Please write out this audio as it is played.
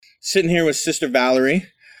Sitting here with Sister Valerie,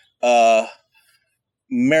 marijuana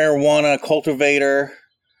cultivator,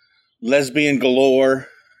 lesbian galore,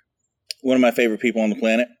 one of my favorite people on the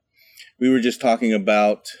planet. We were just talking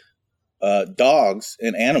about dogs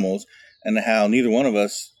and animals and how neither one of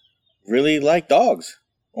us really like dogs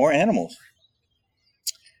or animals.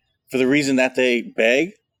 For the reason that they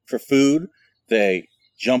beg for food, they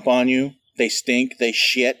jump on you, they stink, they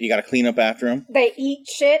shit, you gotta clean up after them. They eat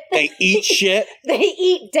shit. They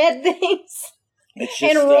eat dead things. It's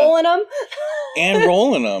just, and rolling them. And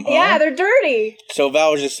rolling them, huh? Yeah, they're dirty. So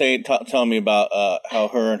Val was just telling me about how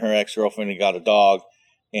her and her ex-girlfriend had got a dog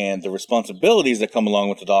and the responsibilities that come along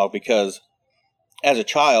with the dog, because as a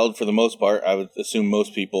child, for the most part, I would assume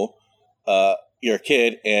most people, you're a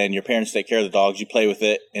kid and your parents take care of the dogs, you play with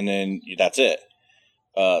it, and then that's it.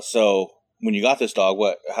 So when you got this dog,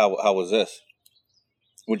 how was this?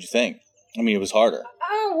 What'd you think? I mean, it was harder.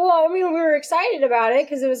 Oh, well, I mean, we were excited about it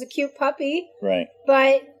because it was a cute puppy. Right.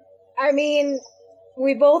 But, I mean,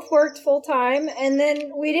 we both worked full time, and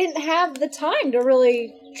then we didn't have the time to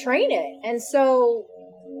really train it. And so,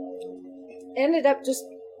 ended up just,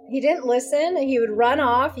 he didn't listen. He would run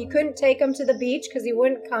off. You couldn't take him to the beach because he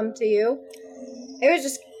wouldn't come to you. It was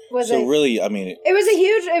just, it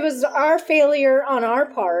was our failure on our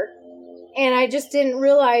part. And I just didn't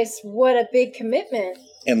realize what a big commitment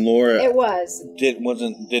and Laura it was. Didn't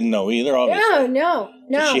know either, obviously. No.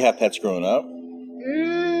 Did she have pets growing up?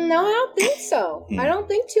 No, I don't think so. I don't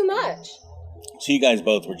think too much. So you guys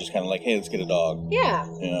both were just kind of like, hey, let's get a dog. Yeah.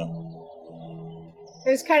 Yeah.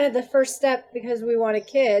 It was kind of the first step because we wanted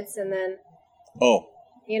kids, and then... Oh.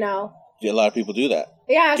 You know. A lot of people do that.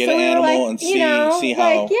 Yeah, get so an we animal were like, and see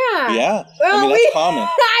how... Like, yeah. Yeah. Well, I mean, that's common.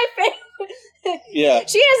 Yeah.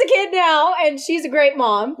 She has a kid now, and she's a great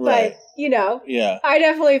mom, right. But, you know. Yeah. I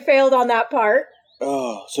definitely failed on that part.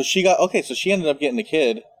 Oh, so she ended up getting a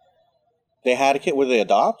kid. They had a kid. Would they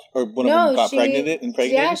adopt? Or one of them got pregnant?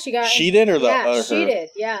 Yeah, she got... She did, or the other? She did,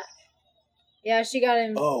 yeah. Yeah, she got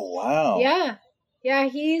him. Oh, wow. Yeah. Yeah,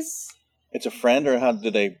 he's... It's a friend, or how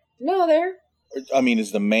did they... No, they're... I mean,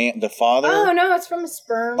 is the father? Oh, no, it's from a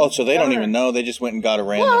sperm. Oh, so they don't even know. They just went and got a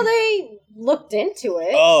random... Well, they looked into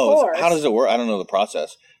it, of course. How does it work? I don't know the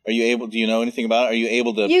process. Do you know anything about it? Are you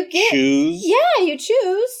able to choose? Yeah, you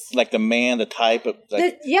choose. Like the man, the type of...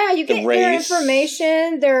 you get their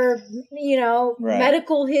information, their, right.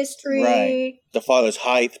 medical history. Right. The father's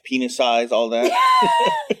height, penis size, all that.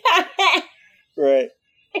 Right.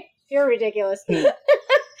 You're ridiculous.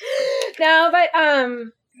 No, but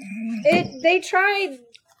they tried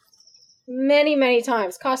many, many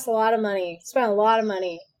times. Cost a lot of money. Spent a lot of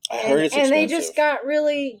money. I heard it's expensive. And they just got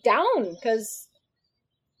really down because,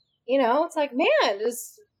 it's like, man,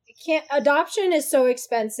 adoption is so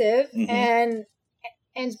expensive. Mm-hmm.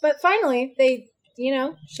 But finally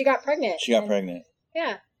she got pregnant. Pregnant.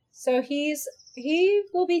 Yeah. So he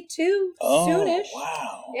will be 2 soonish.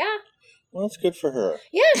 Wow. Yeah. Well, that's good for her.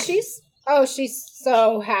 Yeah, she's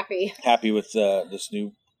so happy. Happy with this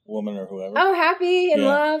new woman or whoever. Oh, happy in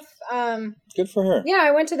love. Good for her. Yeah,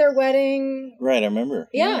 I went to their wedding. Right, I remember.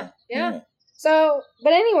 Yeah. So,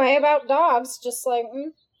 but anyway, about dogs, just like,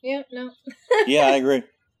 no. Yeah, I agree.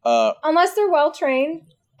 Unless they're well trained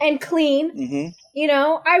and clean.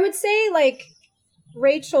 Mm-hmm. I would say like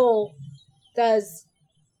Rachel does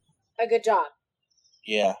a good job.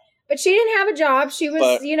 Yeah. But she didn't have a job. She was,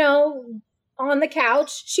 on the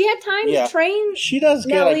couch. She had time to train. She does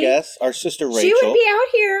good, Nellie. I guess. Our sister Rachel. She would be out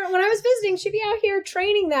here, when I was visiting, she'd be out here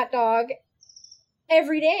training that dog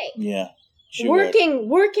every day. Yeah. Working.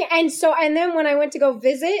 And then when I went to go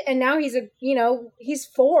visit, and now he's he's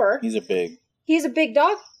 4. He's a big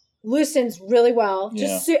dog. Listens really well.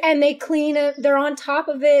 And they clean it. They're on top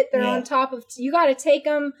of it. They're on top of, you got to take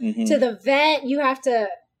them to the vet. You have to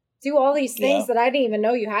do all these things that I didn't even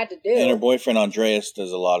know you had to do. And her boyfriend Andreas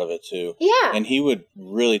does a lot of it too. Yeah. And he would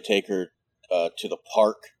really take her to the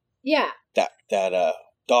park. Yeah. That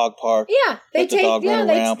dog park. Yeah. They take the dog run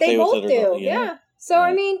around, they both do. Yeah. So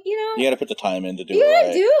I mean, you got to put the time in to do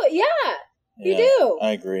it. You do. Yeah. You do.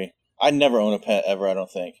 I agree. I'd never own a pet ever, I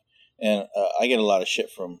don't think. And I get a lot of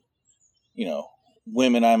shit from,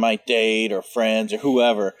 women I might date or friends or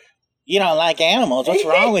whoever. You don't like animals. What's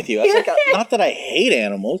wrong with you? I was like, not that I hate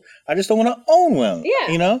animals. I just don't want to own one.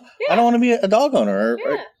 Yeah. I don't want to be a dog owner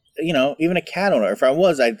or even a cat owner. If I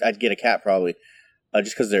was, I'd get a cat probably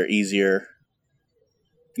just because they're easier,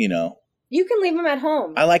 You can leave them at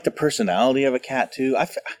home. I like the personality of a cat too.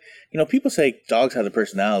 People say dogs have the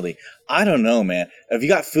personality. I don't know, man. If you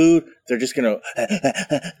got food, they're just going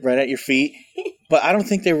to right at your feet. But I don't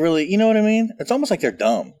think they really, you know what I mean? It's almost like they're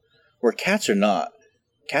dumb, where cats are not.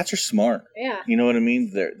 cats are smart. Yeah. You know what I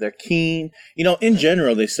mean? They're keen. You know, in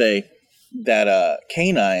general, they say that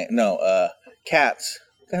cats.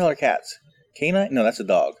 What the hell are cats? Canine? No, that's a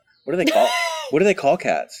dog. What do they call? What do they call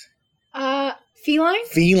cats? Feline.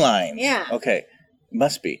 Felines. Yeah. Okay,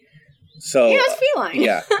 must be. So Yeah, it's feline.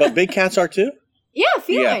 yeah, but big cats are too. Yeah,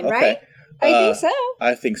 feline, okay. right? I think so.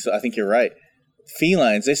 I think so. I think you're right.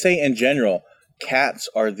 Felines. They say in general, cats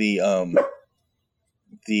are the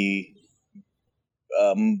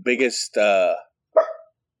biggest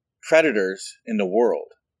predators in the world.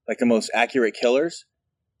 Like the most accurate killers.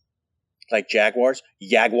 Like jaguars.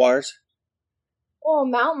 Oh,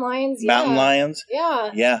 mountain lions. Yeah. Mountain lions.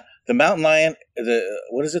 Yeah. Yeah. The mountain lion,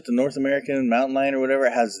 what is it? The North American mountain lion or whatever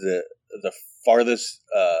has the farthest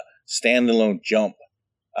standalone jump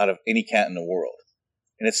out of any cat in the world.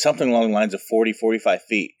 And it's something along the lines of 40, 45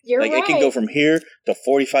 feet. You're like right. It can go from here to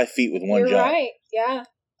 45 feet with one You're jump. right. Yeah.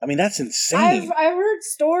 I mean, that's insane. I've heard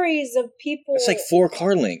stories of people. It's like 4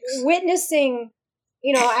 car lengths. Witnessing,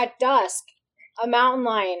 at dusk, a mountain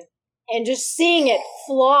lion and just seeing it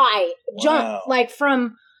fly, jump, like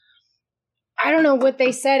from, I don't know what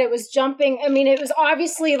they said. It was jumping. I mean, it was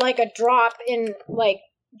obviously like a drop in, like,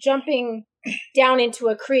 jumping down into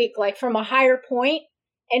a creek, like from a higher point,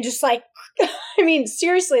 and just like, I mean,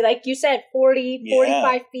 seriously, like you said, 40,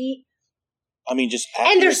 45 feet. I mean, just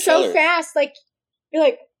and they're so fast, like, you're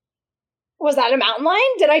like, was that a mountain lion?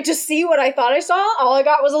 Did I just see what I thought I saw? All I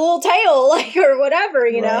got was a little tail, like, or whatever,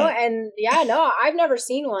 you know? And yeah, no, I've never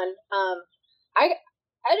seen one. I've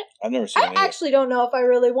never seen one. I actually don't know if I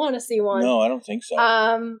really want to see one. No, I don't think so.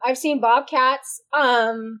 I've seen bobcats.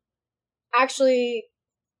 Actually,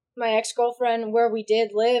 my ex-girlfriend, where we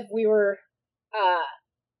did live, we were, I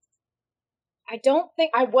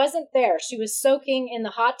wasn't there. She was soaking in the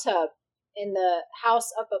hot tub in the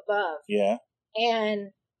house up above. Yeah.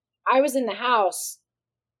 And I was in the house,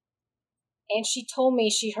 and she told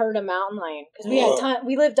me she heard a mountain lion because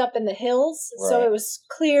we lived up in the hills, so it was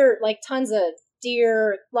clear, like tons of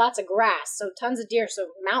deer, lots of grass, so tons of deer,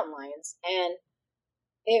 so mountain lions, and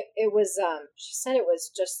it was she said it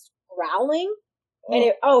was just growling,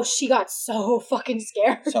 and she got so fucking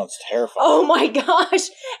scared. Sounds terrifying. Oh my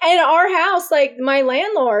gosh! And our house, like my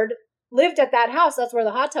landlord lived at that house. That's where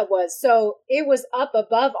the hot tub was. So it was up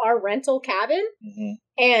above our rental cabin. Mm-hmm.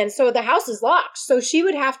 And so the house is locked. So she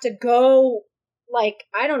would have to go, like,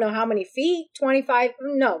 I don't know how many feet, 25,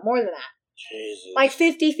 no, more than that. Jesus. Like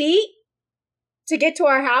 50 feet to get to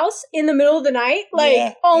our house in the middle of the night.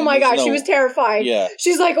 Like, oh my gosh, she was terrified. Yeah.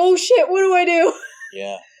 She's like, oh shit, what do I do?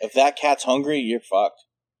 Yeah. If that cat's hungry, you're fucked.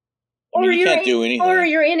 You can't do anything. Or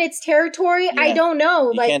you're in its territory. Yeah. I don't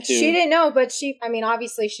know. She didn't know, but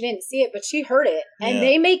obviously she didn't see it, but she heard it. And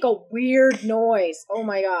they make a weird noise. Oh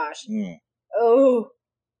my gosh. Mm. Oh.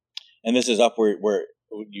 And this is up where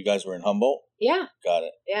you guys were in Humboldt? Yeah. Got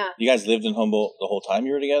it. Yeah. You guys lived in Humboldt the whole time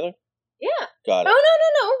you were together? Yeah. Got it.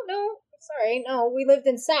 Oh, no. Sorry. No, we lived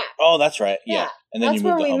in Sac. Oh, that's right. Yeah. And then that's you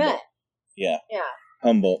moved to where we Humboldt. met. Yeah. Yeah.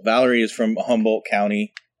 Humboldt. Valerie is from Humboldt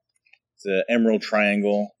County. The Emerald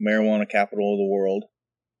Triangle, marijuana capital of the world.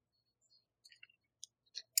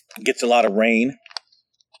 Gets a lot of rain.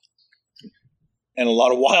 And a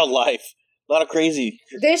lot of wildlife. A lot of crazy.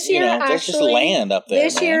 This year, actually, there's just land up there.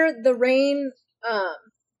 This year, the rain,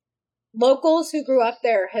 locals who grew up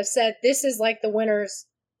there have said this is like the winters,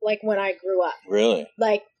 like when I grew up. Really?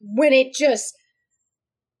 Like when it just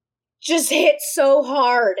hit so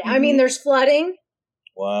hard. Mm-hmm. I mean, there's flooding.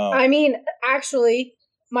 Wow. I mean, actually,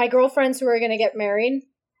 my girlfriends who are going to get married,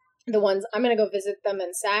 the ones I'm going to go visit them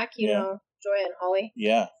in Sac, you know, Joya and Holly.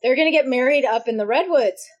 Yeah. They're going to get married up in the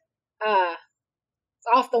Redwoods,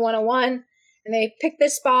 off the 101. And they picked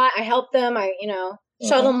this spot. I helped them. I,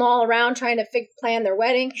 shuttle them all around trying to plan their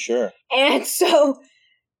wedding. Sure. And so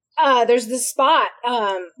there's this spot,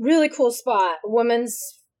 really cool spot, Women's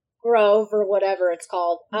Grove or whatever it's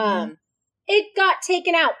called. Mm-hmm. It got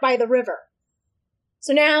taken out by the river.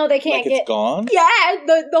 So now they can't it's gone? Yeah,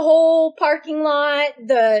 the whole parking lot,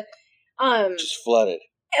 just flooded.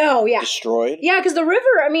 Oh, yeah. Destroyed? Yeah, because the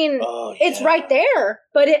river, I mean, it's right there.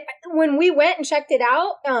 But when we went and checked it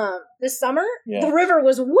out this summer, the river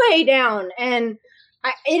was way down. And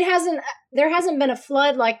there hasn't been a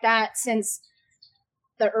flood like that since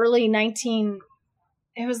the early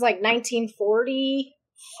it was like 1940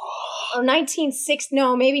 or 1960,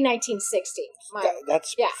 no, maybe 1960.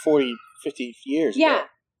 That's 40, 50 years ago. Yeah.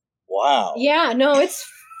 Wow. Yeah, no, it's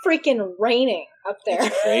freaking raining up there.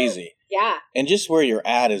 It's crazy. Yeah. And just where you're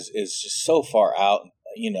at is just so far out,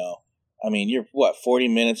 I mean, you're 40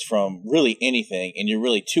 minutes from really anything, and you're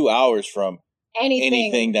really 2 hours from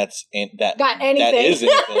anything that is anything.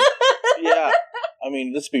 Yeah. I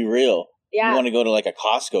mean, let's be real. Yeah. You want to go to like a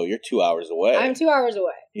Costco, you're 2 hours away. I'm 2 hours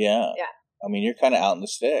away. Yeah. Yeah. I mean, you're kind of out in the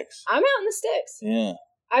sticks. I'm out in the sticks. Yeah.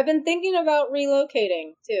 I've been thinking about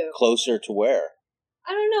relocating, too. Closer to where?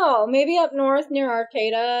 I don't know. Maybe up north near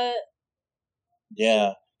Arcata.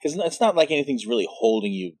 Yeah. Because it's not like anything's really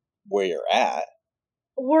holding you where you're at.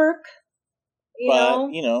 Work.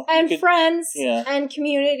 You know. And friends. Yeah. And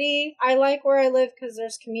community. I like where I live because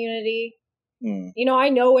there's community. Mm. You know, I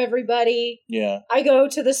know everybody. Yeah. I go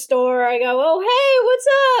to the store. I go, oh, hey, what's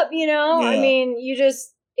up? You know, Yeah. I mean,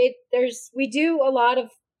 we do a lot of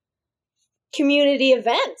community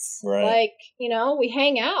events. Right. Like, you know, we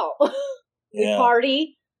hang out. We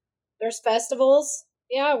party. There's festivals.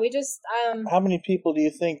 Yeah, we just, How many people do you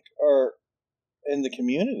think are in the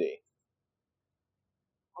community?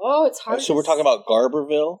 Oh, it's hard. So we're talking about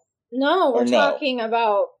Garberville? No, we're talking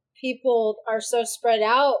about people are so spread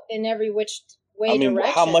out in every which way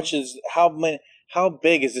direction. How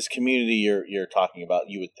big is this community you're talking about,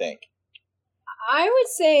 you would think? I would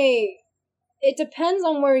say it depends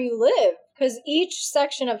on where you live, because each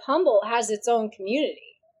section of Humboldt has its own community.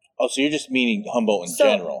 Oh, so you're just meaning Humboldt in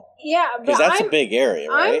general? Yeah, because that's a big area,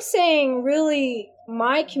 right? I'm saying really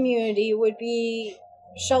my community would be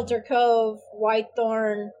Shelter Cove,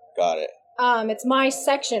 Whitethorn. Got it. It's my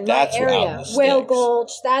section, That's my area. Whale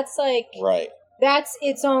Gulch. That's like that's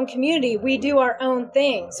its own community. We do our own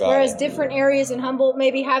things, whereas different areas in Humboldt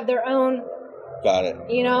maybe have their own. Got it.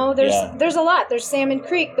 You know, there's a lot. There's Salmon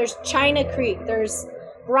Creek. There's China Creek. There's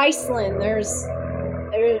Riceland. There's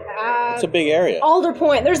it's a big area. Alder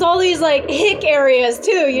Point. There's all these like hick areas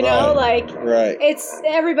too. You know, like it's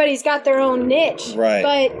everybody's got their own niche. Right.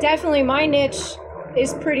 But definitely my niche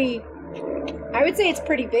is pretty. I would say it's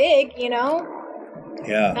pretty big. You know.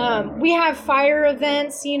 Yeah. We have fire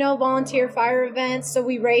events. You know, volunteer fire events. So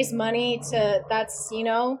we raise money to. That's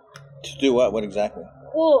to do what? What exactly?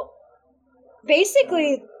 Well,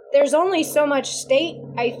 basically, there's only so much state.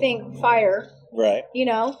 I think fire. Right.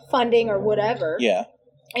 Funding or whatever. Yeah.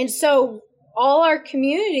 And so all our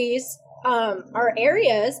communities, our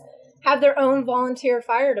areas, have their own volunteer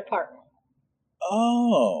fire department.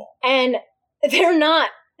 Oh. And they're not,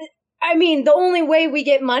 the only way we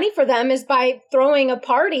get money for them is by throwing a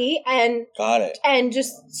party and Got it. And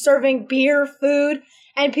just serving beer, food,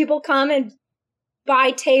 and people come and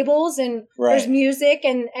buy tables and there's music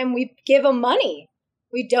and we give them money.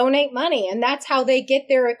 We donate money, and that's how they get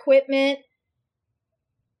their equipment.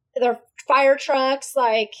 Their fire trucks,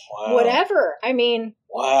 whatever.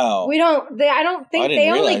 Wow. I don't think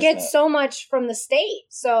they only get so much from the state.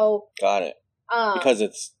 So got it. Because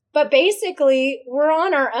it's. But basically, we're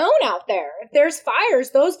on our own out there. If there's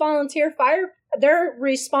fires, those volunteer they're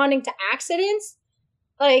responding to accidents.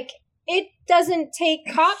 It doesn't take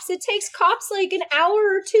cops. It takes cops like an hour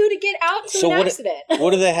or two to get out to an accident.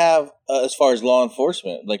 What do they have as far as law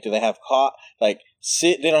enforcement? Like, do they have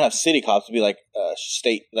they don't have city cops to be like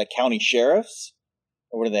state, like county sheriffs?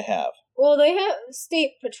 Or what do they have? Well, they have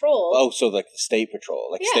state patrol. Oh, so like the state patrol,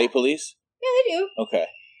 like state police? Yeah, they do. Okay.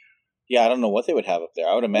 Yeah, I don't know what they would have up there.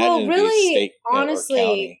 I would imagine it'd be state honestly, or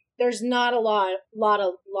county. There's not a lot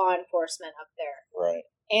of law enforcement up there. Right.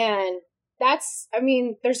 And that's,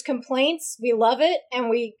 there's complaints. We love it and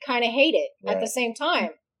we kind of hate it at the same time.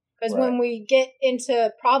 Because when we get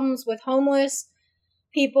into problems with homeless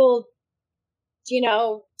people,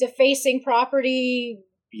 defacing property,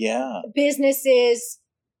 businesses.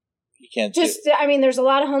 You can't there's a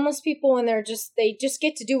lot of homeless people and they just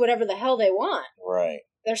get to do whatever the hell they want. Right.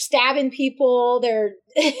 They're stabbing people. They're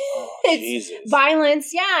it's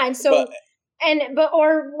violence. Yeah. And so,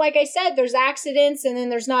 or like I said, there's accidents and then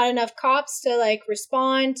there's not enough cops to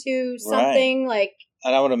respond to something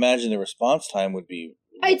and I would imagine the response time would be.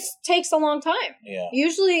 It takes a long time. Yeah.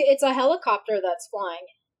 Usually it's a helicopter that's flying.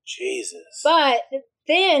 Jesus. But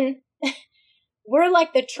then we're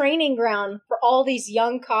like the training ground for all these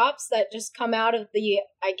young cops that just come out of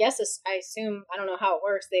I assume, I don't know how it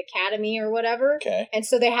works, the academy or whatever. Okay. And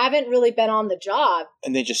so they haven't really been on the job.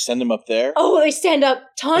 And they just send them up there? Oh, they send up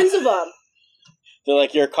tons of them. They're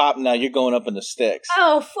like, you're a cop now, you're going up in the sticks.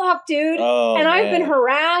 Oh, fuck, dude. Oh, and I've been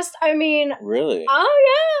harassed. Really? Oh,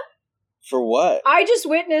 yeah. For what? I just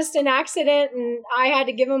witnessed an accident and I had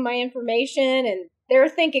to give them my information and they're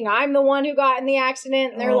thinking I'm the one who got in the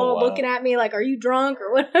accident and they're looking at me like, are you drunk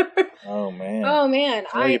or whatever? Oh, man. Oh, man.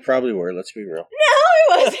 Well, you probably were. Let's be real.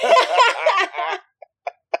 No, I wasn't.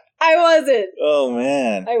 I wasn't. Oh,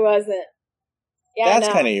 man. I wasn't. Yeah,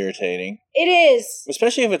 that's kind of irritating. It is.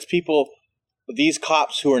 Especially if it's people, these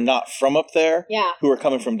cops who are not from up there, who are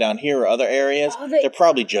coming from down here or other areas, they're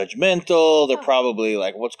probably judgmental. They're probably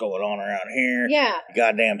like, what's going on around here? Yeah.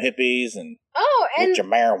 Goddamn hippies. And Oh, and Get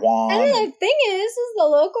your marijuana. And the thing is the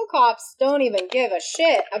local cops don't even give a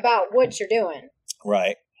shit about what you're doing.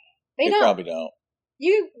 Right. They don't. Probably don't.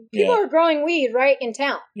 People are growing weed right in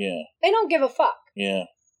town. Yeah. They don't give a fuck. Yeah.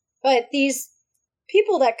 But these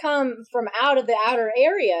people that come from out of the outer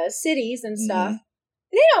areas, cities and stuff,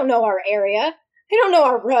 they don't know our area. They don't know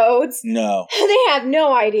our roads. No. They have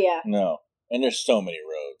no idea. No. And there's so many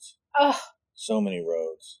roads. Ugh. So many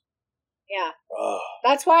roads. Yeah. Ugh.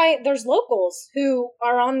 That's why there's locals who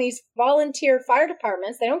are on these volunteer fire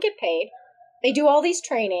departments. They don't get paid. They do all these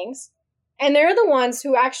trainings. And they're the ones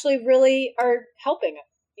who actually really are helping them,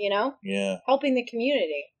 you know? Yeah. Helping the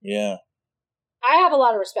community. Yeah. I have a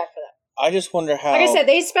lot of respect for them. I just wonder how... Like I said,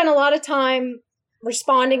 they spend a lot of time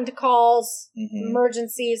responding to calls,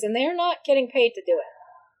 emergencies, and they're not getting paid to do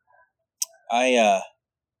it.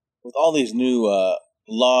 With all these new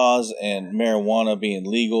laws and marijuana being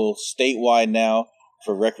legal statewide now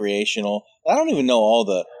for recreational, I don't even know all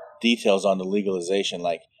the details on the legalization,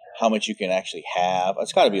 like how much you can actually have.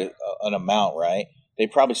 It's got to be an amount, right? They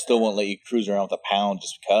probably still won't let you cruise around with a pound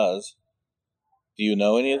just because. Do you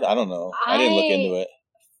know any of that? I don't know. I didn't look into it.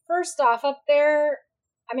 First off, up there,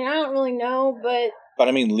 I mean, I don't really know, but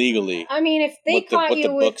I mean legally. I mean, if they caught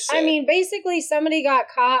you with, I mean, basically somebody got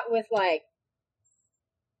caught with like,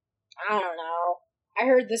 I don't know. I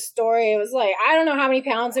heard this story. It was like, I don't know how many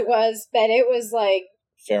pounds it was, but it was like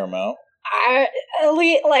fair amount. At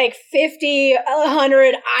least like 50,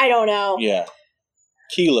 100, I don't know. Yeah.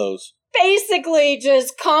 Kilos. Basically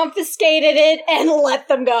just confiscated it and let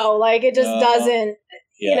them go. Like it just doesn't,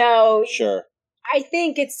 you know. Sure. I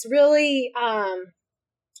think it's really,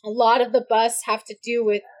 a lot of the busts have to do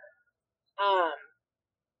with,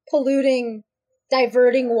 polluting,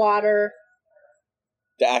 diverting water.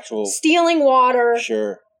 The actual... stealing water.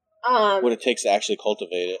 Sure. What it takes to actually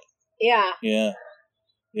cultivate it. Yeah. Yeah.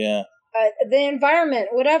 Yeah. The environment,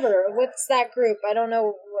 whatever. What's that group? I don't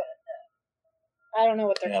know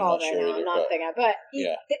what they're called right now. I'm not thinking. But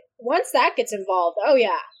once that gets involved, oh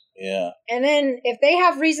yeah. Yeah. And then if they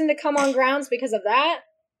have reason to come on grounds because of that,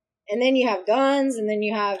 and then you have guns, and then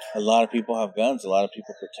you have... a lot of people have guns. A lot of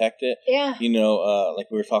people protect it. Yeah. You know,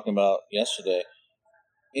 like we were talking about yesterday.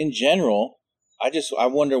 In general, I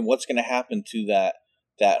wonder what's going to happen to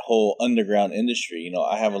that whole underground industry. You know,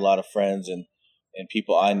 I have a lot of friends and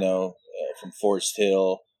people I know from Forest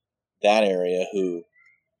Hill, that area, who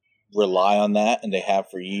rely on that, and they have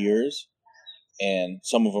for years. And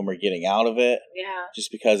some of them are getting out of it. Yeah. Just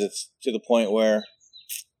because it's to the point where,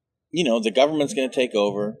 you know, the government's going to take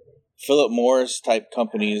over. Philip Morris type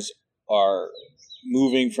companies are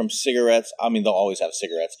moving from cigarettes. I mean, they'll always have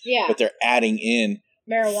cigarettes. Yeah. But they're adding in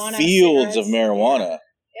marijuana fields of marijuana.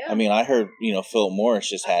 Yeah. I mean, I heard, you know, Philip Morris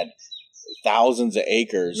just had thousands of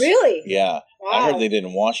acres. Really? Yeah. Wow. I heard they did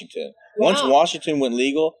in Washington. Wow. Once Washington went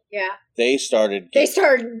legal, they started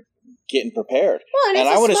getting prepared. Well, and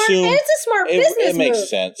I would assume it's a smart business it makes move.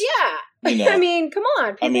 sense. Yeah. You know, I mean, come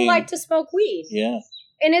on. People like to smoke weed. Yeah.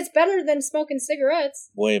 And it's better than smoking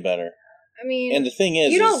cigarettes. Way better. I mean, and the thing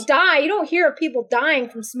is, you don't die. You don't hear of people dying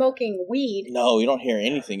from smoking weed. No, you don't hear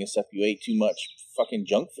anything except you ate too much fucking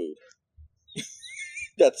junk food.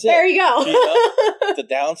 That's it. There you go. You know? The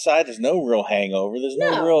downside, there's no real hangover. There's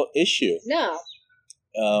no real issue. No.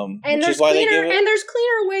 Which is why they give it. And there's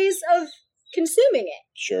cleaner ways of consuming it.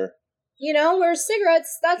 Sure. You know, whereas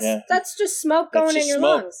cigarettes, that's just smoke going in your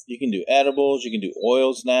lungs. You can do edibles. You can do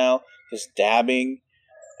oils now. Just dabbing.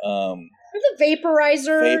 There's a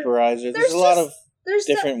vaporizer. There's a lot of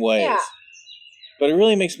different ways. Yeah. But it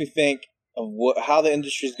really makes me think of how the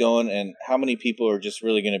industry's going and how many people are just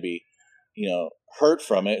really going to be, you know, hurt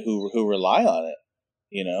from it who rely on it.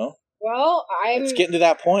 You know. Well, it's getting to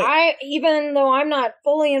that point. Even though I'm not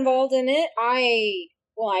fully involved in it, I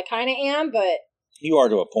kind of am, but you are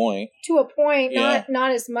to a point. To a point,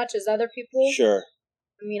 not as much as other people. Sure.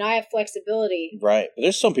 I mean, I have flexibility. Right, but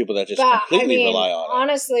there's some people that just completely rely on it.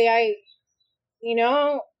 Honestly,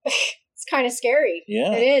 it's kind of scary.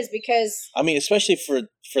 Yeah, it is because I mean, especially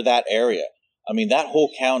for that area. I mean, that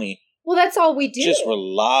whole county. Well, that's all we do. Just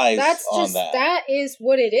relies on that. That is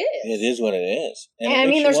what it is. It is what it is. And I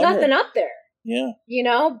mean, there's nothing up there. Yeah. You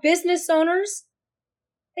know, business owners,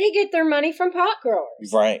 they get their money from pot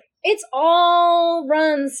growers. Right. It's all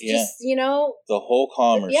runs just, you know. The whole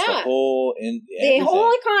commerce. Yeah. The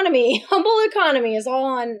whole economy, humble economy is all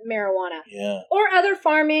on marijuana. Yeah. Or other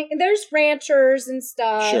farming. There's ranchers and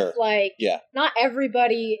stuff. Sure. Like, not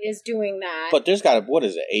everybody is doing that. But there's got,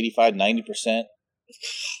 85, 90%?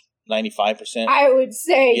 95%? I would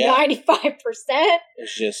say 95%.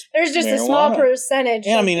 There's just a small percentage.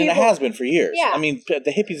 Yeah, I mean, and it has been for years. Yeah. I mean,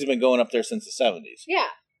 the hippies have been going up there since the 70s. Yeah.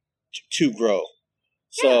 to grow.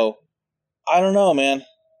 So I don't know, man.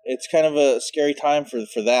 It's kind of a scary time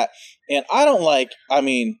for that. And I don't like, I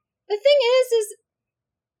mean, the thing is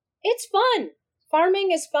it's fun.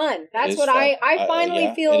 Farming is fun. That's what fun. I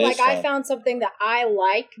finally feel like I found something that I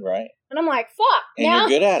like. Right. And I'm like, fuck. And now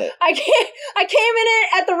you're good at it. I came in it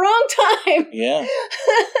at the wrong time. Yeah.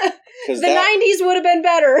 The 90s would have been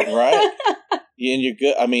better. Right. Yeah, and you're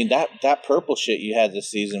good. I mean, that purple shit you had this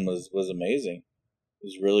season was amazing. It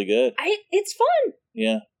was really good. It's fun.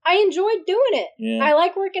 Yeah. I enjoyed doing it. Yeah. I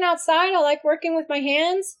like working outside. I like working with my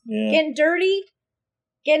hands. Yeah. Getting dirty.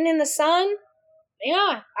 Getting in the sun.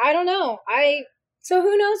 Yeah. I don't know. So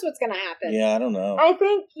who knows what's going to happen? Yeah, I don't know. I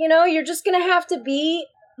think, you're just going to have to be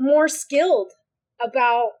more skilled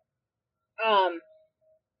about,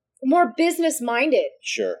 more business-minded.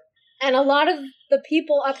 Sure. And a lot of the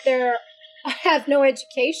people up there have no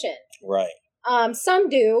education. Right. Some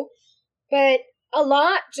do, but a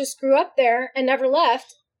lot just grew up there and never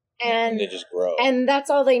left. And they just grow. And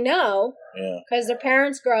that's all they know. Yeah. Because their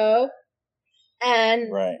parents grow.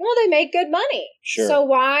 And, right. well, they make good money. Sure. So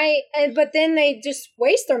why? But then they just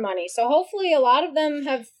waste their money. So hopefully a lot of them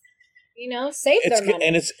have, saved their money.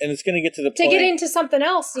 And it's going to get to the point. To get into something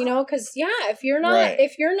else, because, if you're not,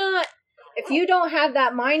 if you don't have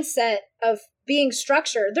that mindset of being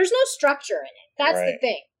structured, there's no structure in it. That's the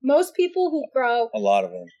thing. Most people who grow. A lot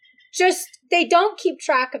of them. They don't keep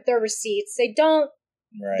track of their receipts. They don't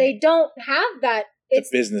have that. It's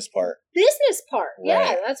the business part. Right.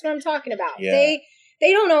 Yeah, that's what I'm talking about. Yeah.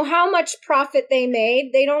 They don't know how much profit they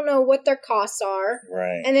made. They don't know what their costs are.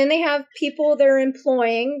 Right. And then they have people they're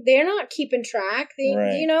employing. They're not keeping track. They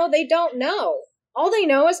don't know. All they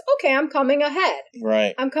know is, okay, I'm coming ahead.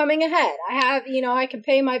 Right. I'm coming ahead. I have, I can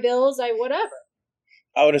pay my bills. Whatever.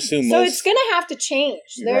 I would assume so it's going to have to change.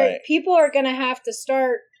 People are going to have to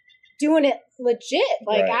start doing it legit,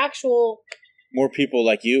 like actual. More people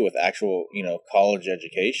like you with actual, college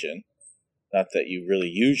education. Not that you really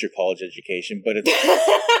use your college education, but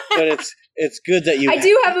it's good that you. I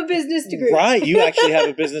do have a business degree. Right, you actually have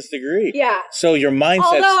a business degree. Yeah. So your mindset's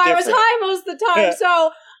Although I different. was high most of the time,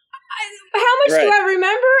 so how much do I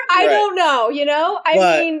remember? I don't know.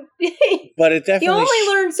 I mean, but it definitely. You only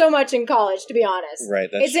learn so much in college, to be honest. Right.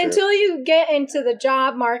 That's true. Until you get into the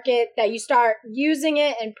job market that you start using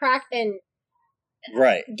it and practice.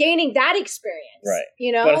 Right. Gaining that experience. Right.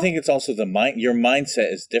 But I think it's also your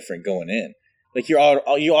mindset is different going in. Like you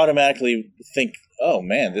automatically think, oh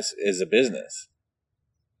man, this is a business.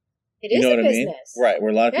 It is a business. I mean? Right.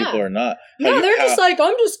 Where a lot of people are not. No, they're just like,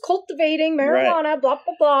 I'm just cultivating marijuana, blah,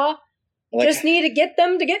 blah, blah. Like, just need to get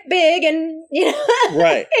them to get big and,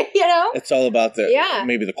 Right. It's all about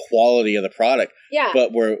maybe the quality of the product. Yeah.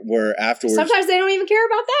 But we're afterwards. Sometimes they don't even care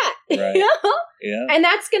about that. Right. Yeah. And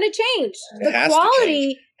that's going to change. The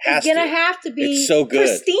quality is going to have to be it's so good.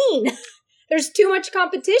 Pristine. There's too much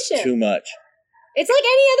competition. Too much. It's like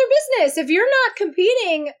any other business. If you're not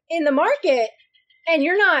competing in the market and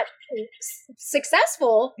you're not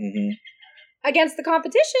successful against the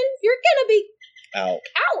competition, you're going to be out.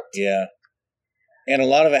 Yeah. And a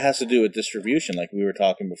lot of it has to do with distribution, like we were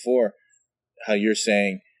talking before, how you're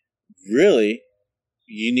saying, really,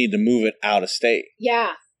 you need to move it out of state.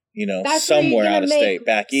 Yeah. That's somewhere out of state,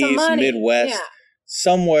 back east, money. Midwest,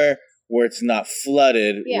 somewhere where it's not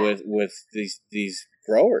flooded with these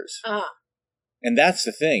growers. Uh-huh. And that's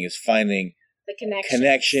the thing, is finding the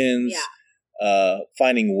connections,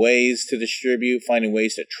 finding ways to distribute, finding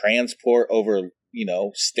ways to transport over,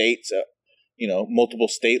 states, multiple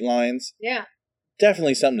state lines. Yeah.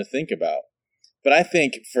 Definitely something to think about. But I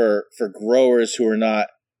think for growers who are not,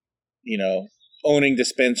 owning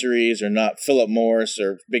dispensaries or not Philip Morris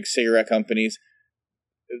or big cigarette companies,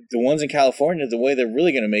 the ones in California, the way they're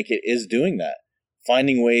really going to make it is doing that.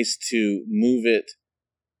 Finding ways to move it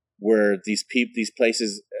where these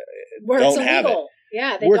places don't have it.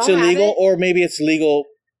 Yeah, where it's illegal, or maybe it's legal,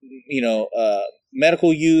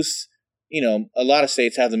 medical use. A lot of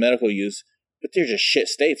states have the medical use, but they're just shit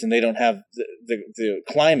states and they don't have the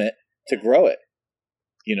climate to grow it.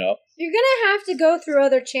 You're going to have to go through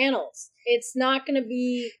other channels. It's not going to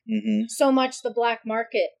be so much the black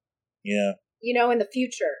market. Yeah. In the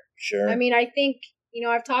future. Sure. I mean, I think,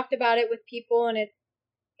 I've talked about it with people, and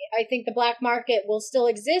I think the black market will still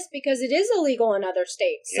exist because it is illegal in other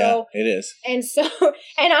states. So, yeah, it is. And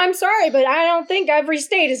I'm sorry, but I don't think every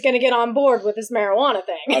state is going to get on board with this marijuana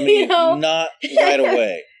thing. I mean, not right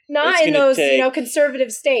away. Not in those,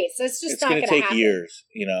 conservative states. That's just not going to happen. It's going to take years,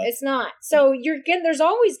 It's not. So there's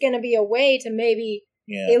always going to be a way to maybe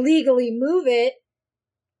illegally move it.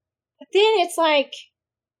 But then it's like,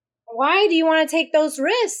 why do you want to take those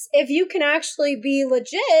risks if you can actually be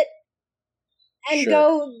legit and Sure.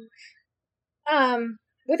 go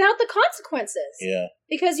without the consequences. Yeah.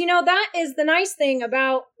 Because, that is the nice thing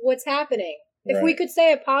about what's happening. If we Right. could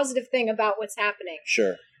say a positive thing about what's happening.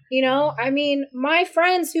 Sure. My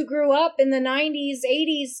friends who grew up in the 90s,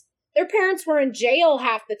 80s, their parents were in jail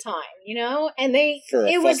half the time, and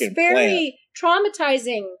it was very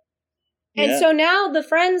traumatizing. And so now the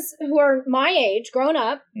friends who are my age, grown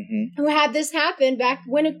up, who had this happen back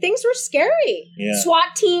when things were scary. Yeah.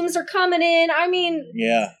 SWAT teams are coming in.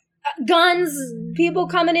 Yeah. Guns, people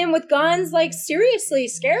coming in with guns, like seriously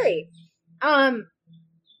scary.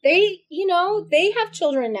 They have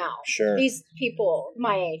children now. Sure. These people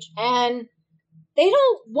my age, and they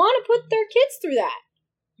don't want to put their kids through that.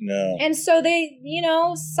 No. And so they,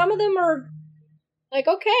 some of them are like,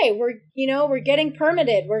 okay, we're getting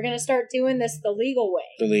permitted. We're going to start doing this the legal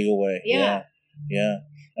way. The legal way. Yeah. Yeah.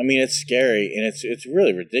 I mean, it's scary, and it's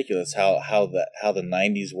really ridiculous how the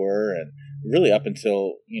 90s were, and really up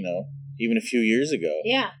until, even a few years ago.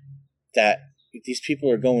 Yeah. That these people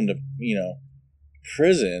are going to,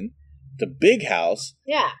 prison, the big house.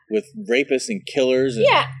 Yeah. With rapists and killers. And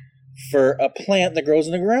yeah. For a plant that grows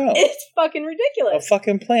in the ground. It's fucking ridiculous. A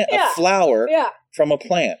fucking plant. Yeah. A flower. Yeah. From a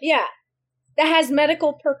plant. Yeah. That has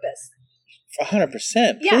medical purpose.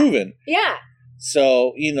 100%. Yeah. Proven. Yeah.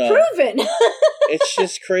 So, Proven. It's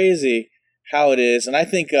just crazy how it is. And I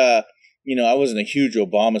think, I wasn't a huge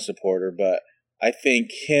Obama supporter, but I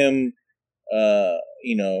think him,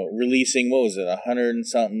 releasing, 100 and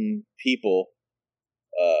something people,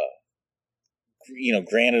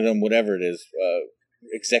 granted him whatever it is,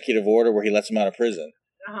 executive order where he lets them out of prison.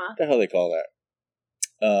 What the hell they call that?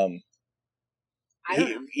 I don't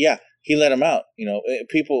know. Yeah, he let them out.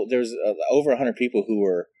 There's over 100 people who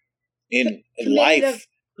were in life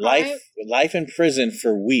in prison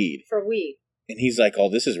for weed. For weed. And he's like, "Oh,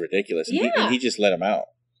 this is ridiculous," and he just let them out.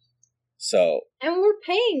 So. And we're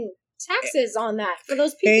paying taxes on that for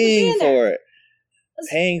those people paying for there. it.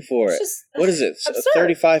 Paying for it. Just, what is it? absurd.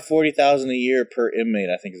 $35,000-$40,000 a year per inmate,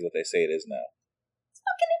 I think is what they say it is now. It's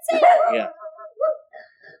fucking insane. Yeah.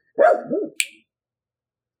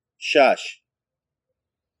 Shush.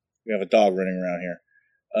 We have a dog running around here.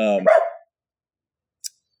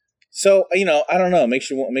 So, I don't know. Makes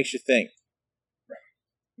you think.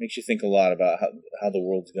 Makes you think a lot about how the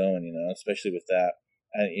world's going, especially with that.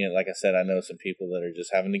 And, like I said, I know some people that are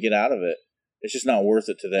just having to get out of it. It's just not worth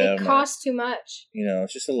it to them. It costs too much.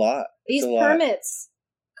 It's just a lot. These permits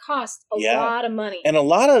cost a lot of money. And a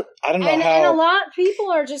lot of, I don't know how. And a lot of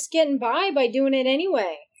people are just getting by doing it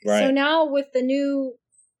anyway. Right. So now with the new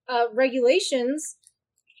regulations,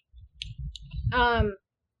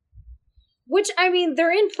 which,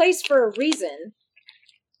 they're in place for a reason.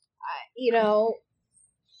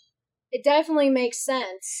 It definitely makes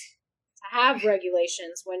sense to have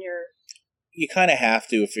regulations when you're. You kind of have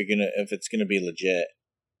to if it's gonna be legit.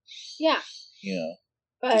 Yeah.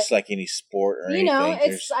 But, just like any sport or anything.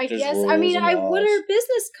 It's. I guess. What are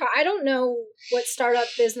business costs? I don't know what startup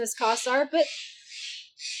business costs are, but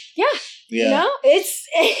yeah. Yeah. It's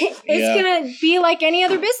gonna be like any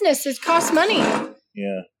other business. It costs money.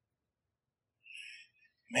 Yeah.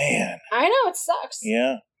 Man. I know it sucks.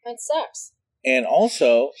 Yeah. It sucks. And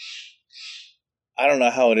also, I don't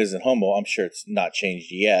know how it is in Humboldt. I'm sure it's not changed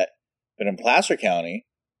yet. But in Placer County,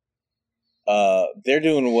 they're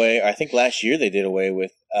doing away, I think last year they did away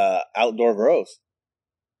with outdoor grows.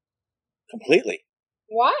 Completely.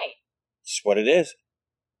 Why? It's what it is.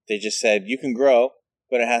 They just said, you can grow,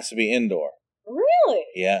 but it has to be indoor. Really?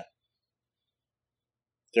 Yeah.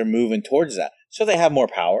 They're moving towards that. So they have more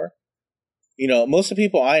power. Most of the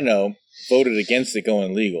people I know voted against it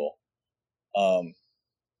going legal.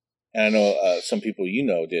 And I know some people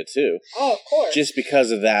did too. Oh, of course. Just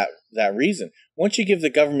because of that reason. Once you give the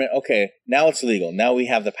government, okay, now it's legal. Now we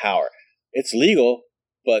have the power. It's legal,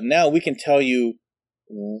 but now we can tell you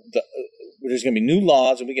there's going to be new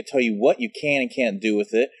laws, and we can tell you what you can and can't do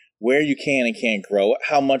with it, where you can and can't grow it,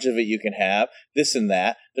 how much of it you can have, this and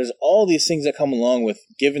that. There's all these things that come along with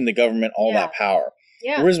giving the government all that power.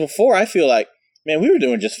 Yeah. Whereas before, I feel like, man, we were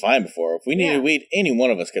doing just fine before. If we needed weed, any one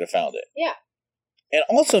of us could have found it. Yeah. It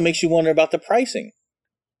also makes you wonder about the pricing.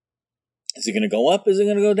 Is it going to go up? Is it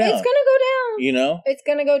going to go down? It's going to go down. It's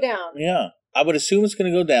going to go down. Yeah. I would assume it's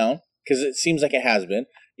going to go down because it seems like it has been.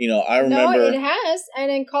 I remember. No, it has. And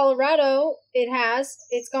in Colorado, it has.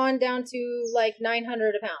 It's gone down to like $900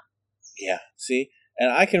 a pound. Yeah. See?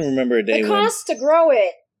 And I can remember a day when... The cost to grow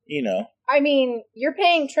it. You're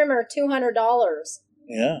paying trimmer $200.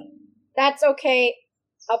 Yeah. That's okay.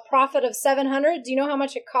 A profit of $700. Do you know how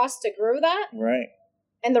much it costs to grow that? Right.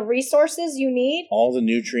 And the resources you need? All the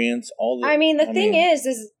nutrients, the thing is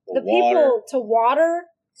the people to water.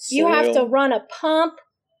 soil. You have to run a pump.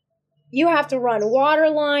 You have to run water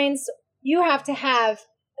lines. You have to have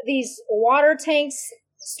these water tanks,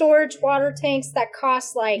 storage water tanks that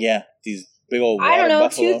cost like these big old water I don't know,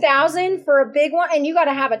 buffalo. $2,000 for a big one, and you got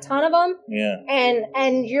to have a ton of them. Yeah,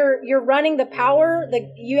 and you're running the power.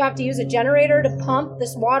 You have to use a generator to pump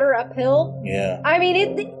this water uphill. yeah. I mean,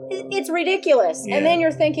 it's ridiculous. Yeah. And then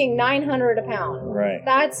you're thinking $900 a pound. Right.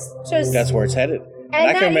 That's where it's headed. And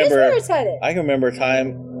I can remember, is where it's headed. I can remember a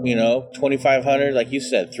time, $2,500, like you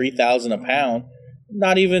said, $3,000 a pound.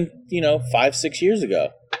 Not even 5-6 years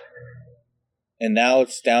ago. And now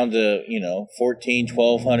it's down to $1,400,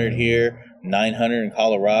 $1,200 here, $900 in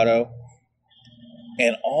Colorado,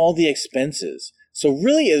 and all the expenses. So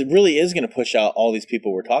really, it really is going to push out all these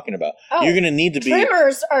people we're talking about. Oh, you're going to need to be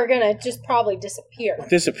trimmers are going to just probably disappear.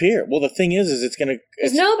 Well, the thing is it's going to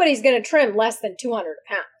because nobody's going to trim less than $200 a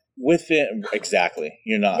pound. With it, exactly.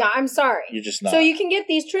 You're not. Yeah, I'm sorry. You're just not. So you can get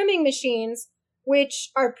these trimming machines,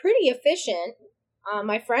 which are pretty efficient.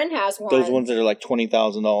 My friend has one. Those ones that are like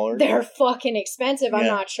 $20,000. They're fucking expensive. Yeah. I'm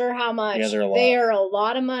not sure how much. Yeah, they're a lot. They are a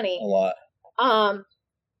lot of money. A lot.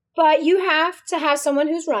 But you have to have someone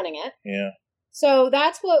who's running it. Yeah. So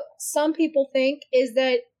that's what some people think is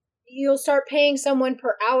that you'll start paying someone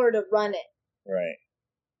per hour to run it. Right.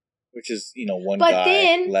 Which is, one but guy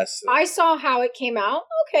then less. I saw how it came out.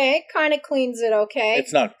 Okay, kind of cleans it okay.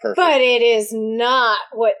 It's not perfect. But it is not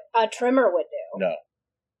what a trimmer would do. No.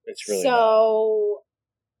 It's really so,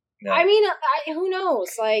 not. No. I mean, who knows?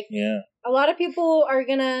 Like, a lot of people are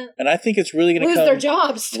going to and I think it's really going to lose their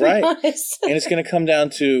jobs, to right. be honest. And it's going to come down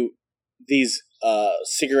to these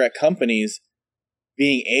cigarette companies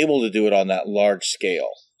being able to do it on that large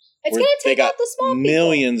scale. It's going to take out the small people.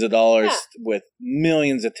 Millions of dollars with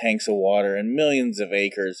millions of tanks of water and millions of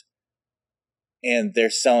acres. And they're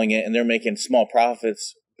selling it and they're making small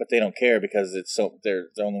profits, but they don't care because they're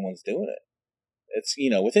the only ones doing it. It's,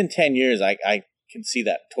 within 10 years, I can see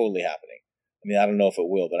that totally happening. I mean, I don't know if it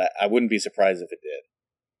will, but I wouldn't be surprised if it did.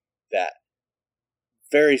 That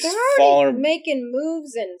very they're smaller making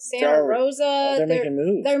moves in Santa Rosa. They're making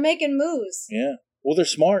moves. They're making moves. Yeah. Well, they're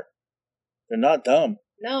smart. They're not dumb.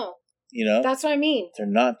 No. That's what I mean. They're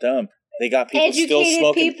not dumb. They got people educated still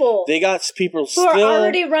smoking. People. They got people who are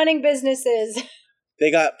already running businesses.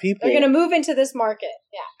 They got people. They're going to move into this market.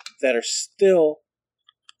 Yeah. That are still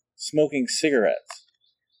smoking cigarettes.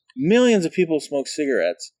 Millions of people smoke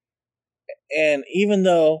cigarettes. And even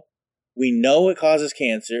though we know it causes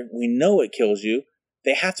cancer, we know it kills you,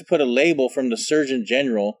 they have to put a label from the Surgeon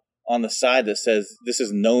General on the side that says this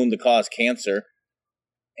is known to cause cancer.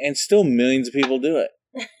 And still millions of people do it.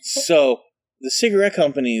 So the cigarette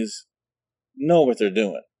companies know what they're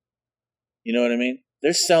doing. You know what I mean?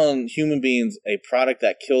 They're selling human beings a product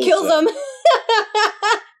that kills them.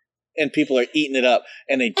 And people are eating it up.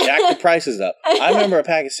 And they jack the prices up. I remember a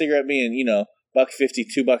pack of cigarette being, $1.50,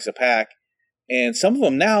 $2 a pack. And some of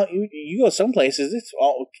them now, you go some places, it's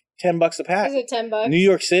all $10 a pack. Is it $10? New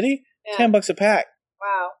York City, $10 a pack.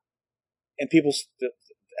 Wow. And people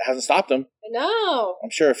hasn't stopped them. No. I'm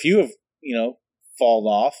sure a few have, fallen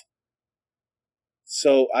off.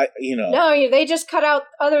 So No, they just cut out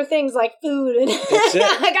other things like food and that's it.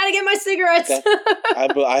 I gotta get my cigarettes.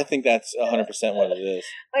 I think that's 100% what it is.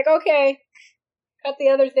 Like, okay, cut the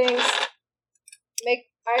other things.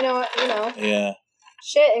 Yeah.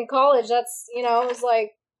 Shit, in college, that's, it was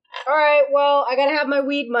like, all right, well, I gotta have my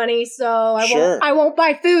weed money, so I won't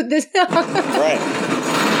buy food this time. Right.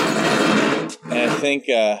 And I think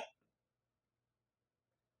a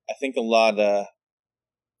lot, I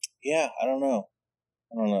don't know.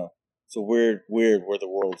 It's a weird where the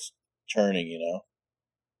world's turning,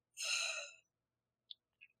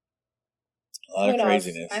 A lot of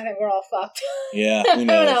craziness. I think we're all fucked. Yeah, who knows?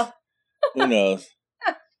 I don't know. Who knows?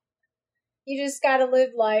 You just gotta live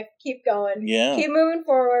life, keep going. Yeah. Keep moving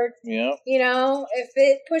forward. Yeah. If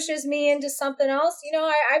it pushes me into something else,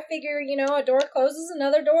 I figure, a door closes,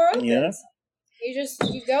 another door opens. Yeah.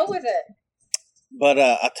 You go with it. But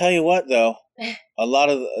I'll tell you what, though,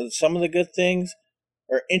 some of the good things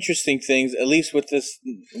or interesting things, at least with this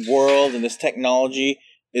world and this technology,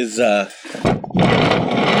 is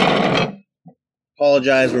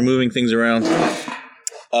apologize, we're moving things around.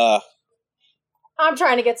 I'm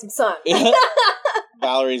trying to get some sun.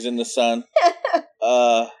 Valerie's in the sun.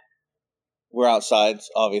 We're outside,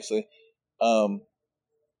 obviously. Some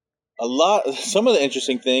of the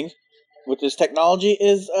interesting things with this technology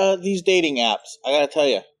is these dating apps. I gotta tell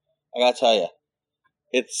you,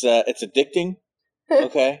 it's addicting.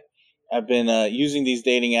 Okay, I've been using these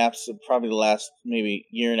dating apps probably the last maybe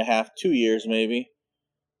year and a half, 2 years maybe.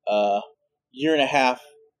 Year and a half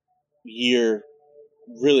year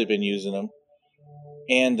really been using them.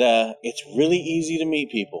 And it's really easy to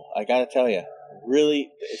meet people. I got to tell you. Really,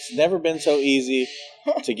 it's never been so easy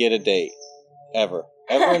to get a date. Ever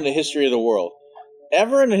in the history of the world.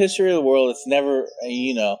 Ever in the history of the world, it's never,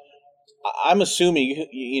 I'm assuming,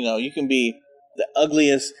 you can be the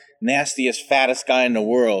ugliest, nastiest, fattest guy in the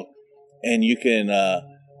world, and you can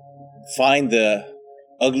find the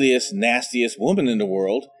ugliest, nastiest woman in the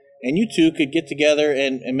world, and you two could get together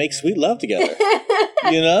and make sweet love together.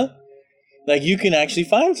 Like, you can actually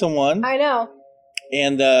find someone. I know.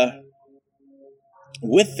 And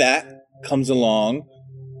with that comes along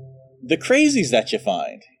the crazies that you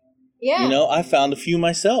find. Yeah. I found a few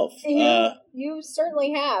myself. You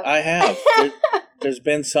certainly have. I have. There's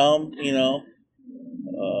been some,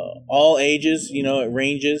 all ages, it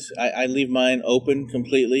ranges. I leave mine open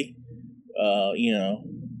completely.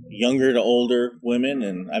 Younger to older women,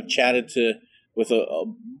 and I've chatted with a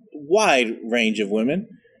wide range of women.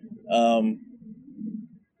 Gone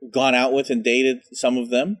out with and dated some of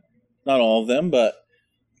them. Not all of them, but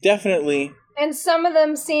definitely. And some of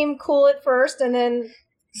them seem cool at first, and then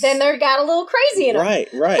they got a little crazy in them.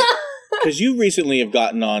 Right. Because you recently have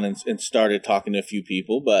gotten on and started talking to a few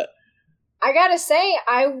people, but I gotta say,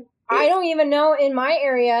 I don't even know in my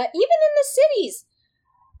area, even in the cities,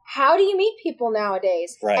 how do you meet people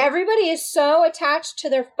nowadays? Right. Everybody is so attached to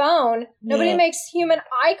their phone. Nobody makes human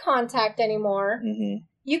eye contact anymore. Mm-hmm.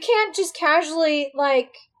 You can't just casually,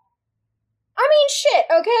 shit,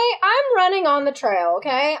 okay? I'm running on the trail,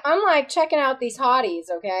 okay? I'm, checking out these hotties,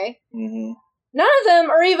 okay? Mm-hmm. None of them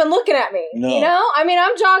are even looking at me, No.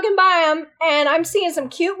 I'm jogging by them, and I'm seeing some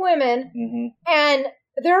cute women, and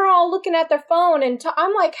they're all looking at their phone, and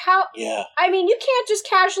I'm like, how? Yeah. You can't just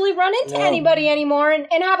casually run into anybody anymore and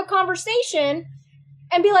have a conversation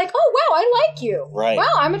and be like, oh, wow, I like you. Right.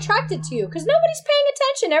 Wow, I'm attracted to you. Because nobody's paying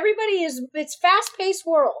attention. Everybody it's fast-paced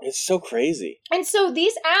world. It's so crazy. And so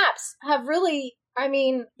these apps have really,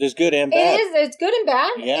 there's good and bad. It's good and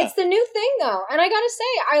bad. Yeah. It's the new thing, though. And I gotta say,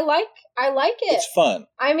 I like it. It's fun.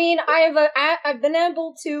 I've been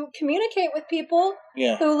able to communicate with people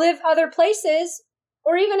who live other places,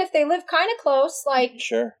 or even if they live kind of close,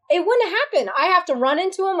 sure, it wouldn't happen. I have to run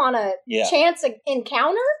into them on a chance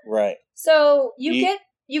encounter. Right. So you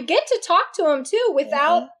get to talk to them too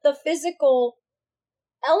without the physical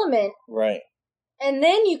element. Right. And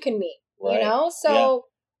then you can meet. Right. So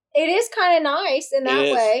it is kind of nice in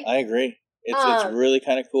that way. I agree. It's really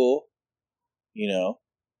kind of cool.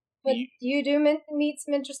 But you do meet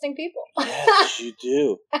some interesting people. Yes, you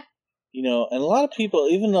do. And a lot of people,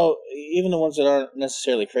 even the ones that aren't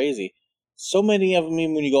necessarily crazy, so many of them,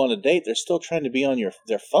 even when you go on a date, they're still trying to be on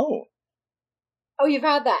their phone. Oh, you've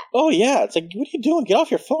had that? Oh, yeah. It's like, what are you doing? Get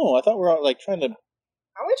off your phone. I thought we were trying to...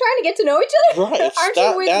 Are we trying to get to know each other? Right. Aren't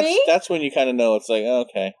you with me? That's when you kind of know. It's like,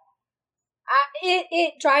 okay.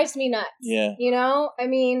 It drives me nuts. Yeah.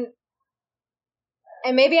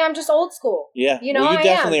 And maybe I'm just old school. Yeah. You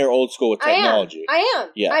definitely are old school with technology. I am.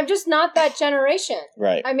 Yeah. I'm just not that generation.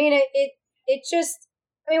 Right. It just...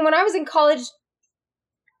 when I was in college,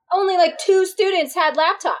 only 2 students had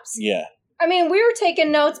laptops. Yeah. We were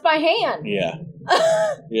taking notes by hand. Yeah.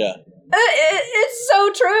 Yeah. It's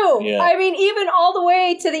so true. Yeah. Even all the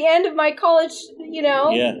way to the end of my college,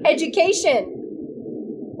 education,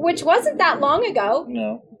 which wasn't that long ago.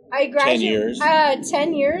 No. I graduated 10 years.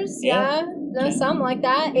 10 years, yeah. Something like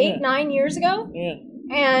that. 8, 9 years ago. Yeah.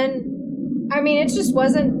 And it just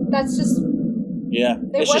wasn't. That's just. Yeah,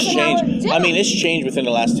 it's just changed. It's changed within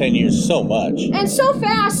the last 10 years so much. And so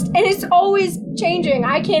fast, and it's always changing.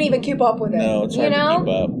 I can't even keep up with it. No, it's hard to keep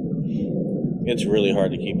up. It's really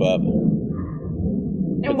hard to keep up.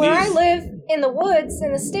 And where I live in the woods,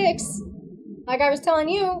 in the sticks, like I was telling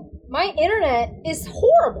you, my internet is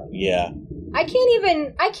horrible. Yeah. I can't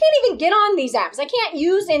even get on these apps. I can't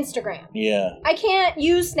use Instagram. Yeah. I can't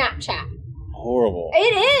use Snapchat. Horrible.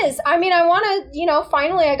 It is. I want to,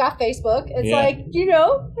 finally I got Facebook. It's like, what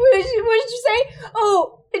did you say?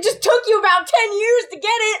 Oh, it just took you about 10 years to get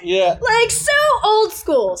it. Yeah. So old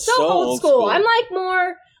school. So old school. I'm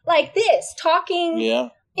more like this, talking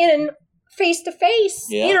in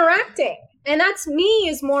face-to-face, interacting. And that's me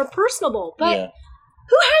is more personable. But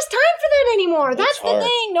who has time for that anymore? That's the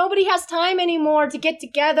thing. Nobody has time anymore to get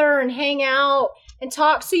together and hang out and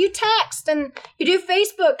talk. So you text and you do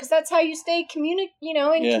Facebook because that's how you stay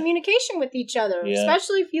communication with each other,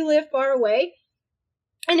 especially if you live far away.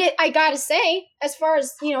 And I gotta say, as far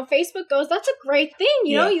as Facebook goes, that's a great thing.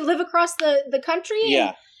 You live across the country,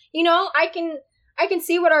 and I can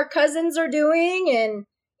see what our cousins are doing, and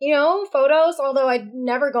photos, although I'd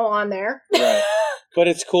never go on there. Right. But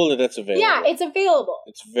it's cool that that's available. Yeah, it's available.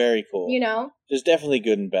 It's very cool. There's definitely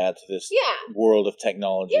good and bad to this world of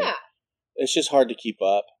technology. Yeah. It's just hard to keep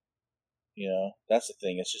up. That's the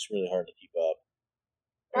thing. It's just really hard to keep up.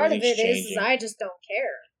 Part of it is I just don't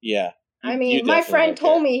care. Yeah. I mean, my friend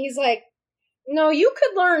told me, he's like, no, you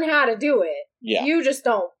could learn how to do it. Yeah. You just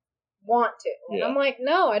don't want to. And I'm like,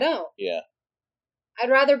 no, I don't. Yeah. I'd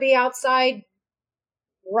rather be outside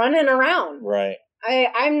running around. Right.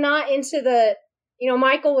 I'm not into the,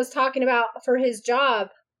 Michael was talking about for his job,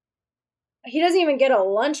 he doesn't even get a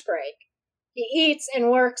lunch break. He eats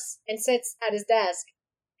and works and sits at his desk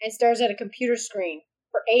and stares at a computer screen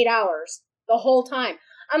for 8 hours the whole time.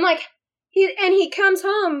 I'm like, he comes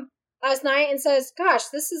home last night and says, gosh,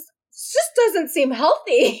 this just doesn't seem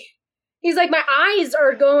healthy. He's like, my eyes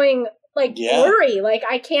are going blurry. Like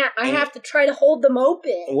I have to try to hold them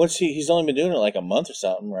open. What's he's only been doing it like a month or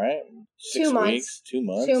something, right? 2 months. Weeks, 2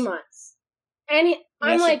 months. 2 months. And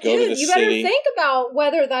I'm like, dude, you better think about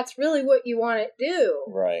whether that's really what you want to do.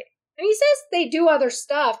 Right. And he says they do other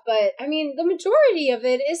stuff, but I mean, the majority of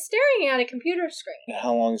it is staring at a computer screen. And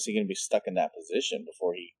how long is he going to be stuck in that position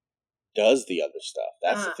before he does the other stuff?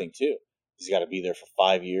 That's the thing too. He's got to be there for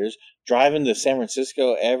 5 years, driving to San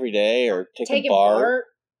Francisco every day, or taking BART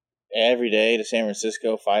every day to San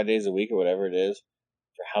Francisco 5 days a week or whatever it is.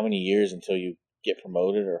 For how many years until you get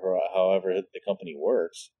promoted or however the company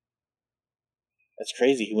works? That's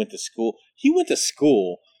crazy. He went to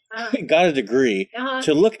school. Got a degree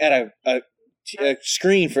to look at a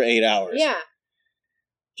screen for 8 hours. Yeah.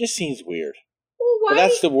 Just seems weird. Well, but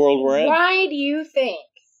that's the world we're in. Why do you think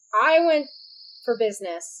I went for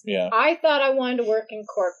business? Yeah. I thought I wanted to work in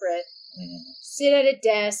corporate, sit at a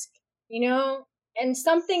desk, and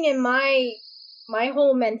something in my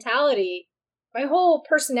whole mentality, my whole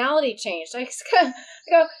personality changed. I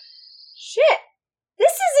go, shit.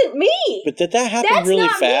 This isn't me. But did that happen really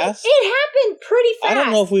fast? Me. It happened pretty fast. I don't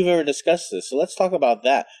know if we've ever discussed this, so let's talk about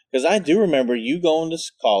that. Because I do remember you going to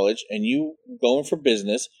college and you going for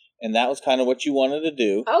business, and that was kind of what you wanted to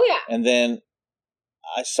do. Oh, yeah. And then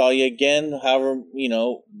I saw you again, however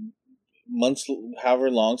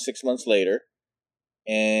long, 6 months later,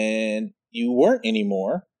 and you weren't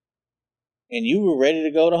anymore, and you were ready to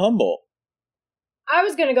go to Humboldt. I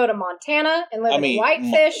was going to go to Montana and live in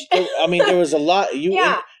Whitefish. There was a lot.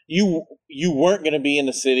 You weren't going to be in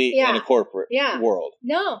the city in a corporate world.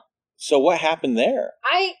 No. So what happened there?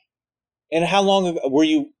 And how long ago were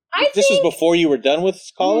you? This was before you were done with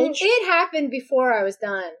college? It happened before I was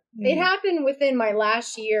done. It happened within my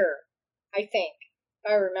last year, I think, if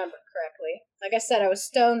I remember correctly. Like I said, I was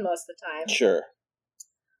stoned most of the time. Sure.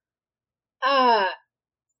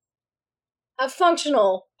 A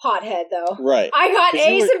functional pothead, though. Right. I got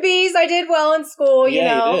A's and B's. I did well in school. You did.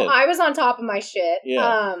 I was on top of my shit.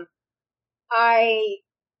 Yeah.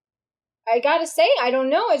 I gotta say, I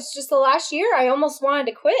don't know. It's just the last year I almost wanted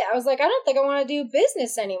to quit. I was like, I don't think I want to do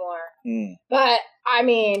business anymore. But I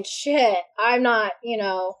mean, shit. I'm not.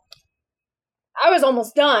 I was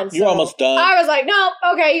almost done. You're almost done. I was like, no,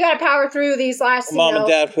 okay, you got to power through these last. Mom and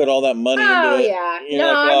Dad put all that money into it. Oh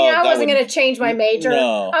yeah, I wasn't going to change my major.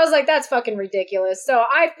 No. I was like, that's fucking ridiculous. So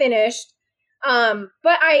I finished,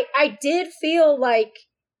 but I did feel like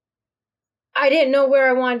I didn't know where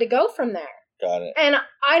I wanted to go from there. Got it. And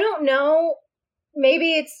I don't know.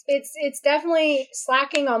 Maybe it's definitely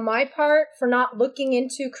slacking on my part for not looking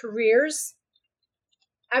into careers.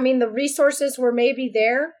 I mean, the resources were maybe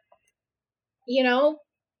there.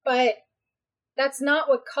 But that's not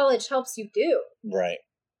what college helps you do. Right.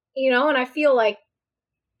 And I feel like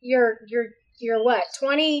you're what,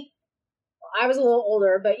 20? Well, I was a little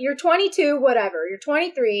older, but you're 22, whatever. You're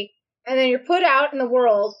 23, and then you're put out in the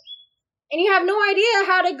world, and you have no idea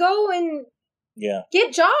how to go and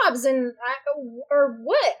get jobs or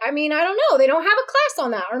what. I mean, I don't know. They don't have a class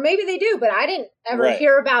on that, or maybe they do, but I didn't ever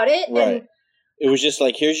hear about it. Right. And it was just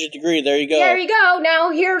like, here's your degree. There you go. There you go. Now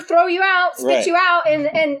here, throw you out, spit you out,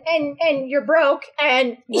 and you're broke.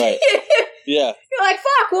 And right. Yeah. You're like,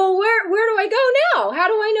 fuck. Well, where do I go now? How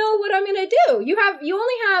do I know what I'm gonna do? You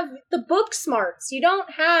only have the book smarts. You don't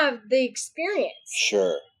have the experience.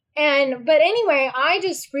 Sure. But anyway, I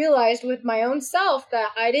just realized with my own self that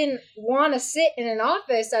I didn't want to sit in an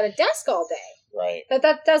office at a desk all day. Right.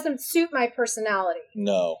 That doesn't suit my personality.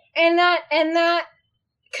 No. And that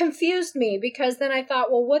confused me, because then I thought,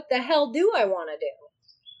 well, what the hell do I want to do?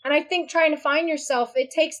 And I think trying to find yourself, it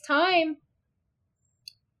takes time.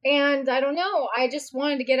 And I don't know. I just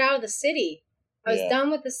wanted to get out of the city. I was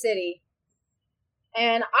done with the city.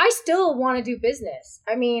 And I still want to do business.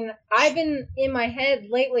 I mean, I've been in my head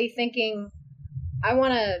lately thinking, I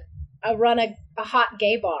want to run a hot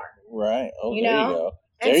gay bar. Right. Oh, You there know? you go.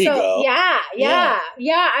 And There you go. Yeah.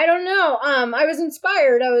 I don't know. I was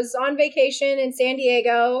inspired. I was on vacation in San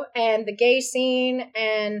Diego, and the gay scene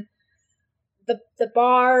and the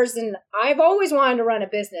bars, and I've always wanted to run a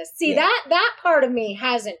business. See, that part of me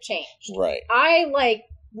hasn't changed. Right. I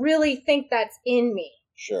really think that's in me.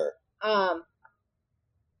 Sure.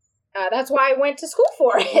 That's why I went to school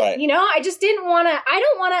for it. Right. You know, I just didn't want to. I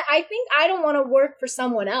don't want to work for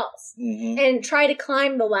someone else and try to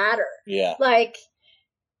climb the ladder. Yeah.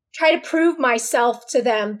 Try to prove myself to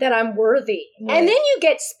them that I'm worthy. Right. And then you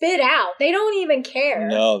get spit out. They don't even care.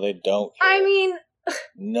 No, they don't care. I mean,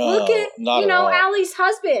 look at, Allie's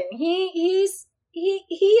husband. He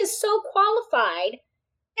is so qualified,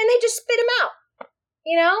 and they just spit him out.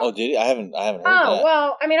 You know? Oh, did he? I haven't heard that. Oh,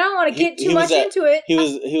 well, I mean, I don't want to get too much into it. He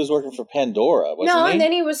was working for Pandora, wasn't he? No, and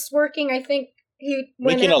then he was working, I think,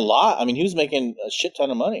 making a lot. I mean, he was making a shit ton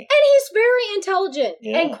of money. And he's very intelligent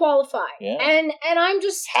and qualified. Yeah. And I'm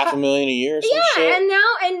just $500,000 a year or some shit. And now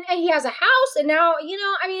and he has a house, and now,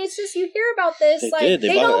 I mean, it's just, you hear about this, they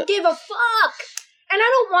don't give a fuck. And I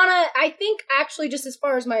don't want to, I think actually, just as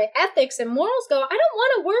far as my ethics and morals go, I don't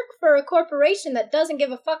want to work for a corporation that doesn't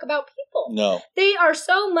give a fuck about people. No. They are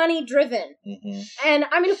so money driven. Mm-hmm. And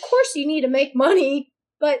I mean, of course you need to make money,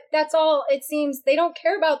 but that's all it seems. They don't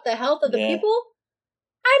care about the health of the people.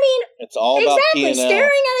 I mean, it's all about P&L. Staring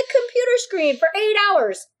at a computer screen for 8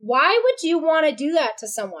 hours. Why would you want to do that to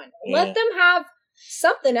someone? Yeah. Let them have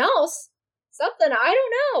something else. Something, I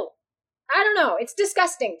don't know. It's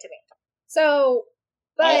disgusting to me. So,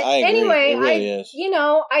 but I anyway, really is.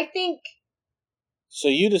 I think. So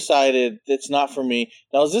you decided it's not for me.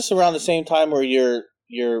 Now, is this around the same time where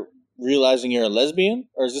you're realizing you're a lesbian,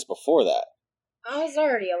 or is this before that? I was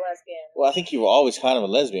already a lesbian. Well, I think you were always kind of a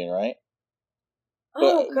lesbian, right?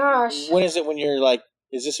 Oh, gosh. When is it when you're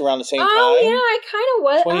is this around the same time? Oh, yeah, I kind of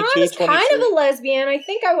was. 22, I was 23? kind of a lesbian. I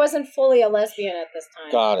think I wasn't fully a lesbian at this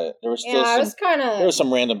time. Got it. There was still there was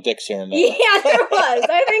some random dicks here and there. Yeah, there was.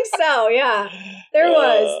 I think so, yeah. There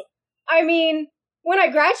was. I mean, when I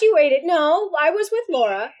graduated, no, I was with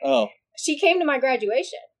Laura. Oh. She came to my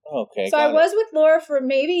graduation. Okay, so I was with Laura for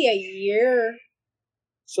maybe a year.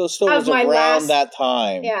 So it still was around that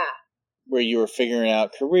time. Yeah. Where you were figuring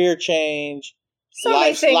out career change.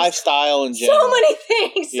 Many things. Lifestyle in general. So many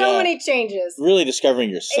things. So many changes. Really discovering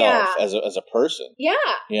yourself as a person. Yeah.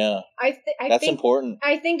 Yeah. I That's important.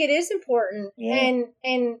 I think it is important. Yeah.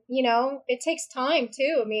 And it takes time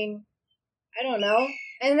too. I mean, I don't know.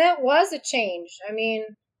 And that was a change. I mean,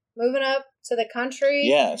 moving up to the country.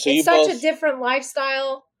 Yeah. So it's such a different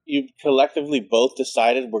lifestyle. You collectively both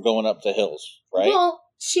decided we're going up the hills, right? Well,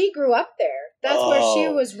 she grew up there. That's where she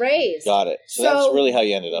was raised. Got it. So that's really how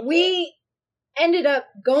you ended up there. Ended up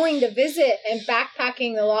going to visit and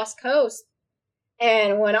backpacking the Lost Coast.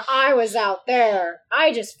 And when I was out there,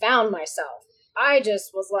 I just found myself. I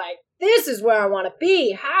just was like, this is where I want to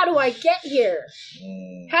be. How do I get here?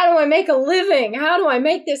 How do I make a living? How do I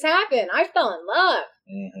make this happen? I fell in love.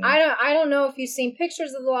 Mm-hmm. I don't know if you've seen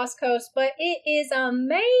pictures of the Lost Coast, but it is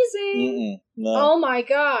amazing. No. Oh my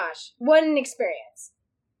gosh. What an experience.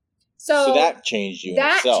 So that changed you.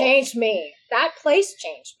 That changed me. That place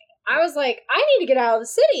changed me. I was like, I need to get out of the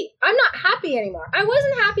city. I'm not happy anymore. I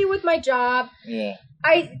wasn't happy with my job. Yeah.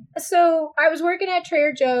 So I was working at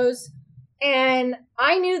Trader Joe's, and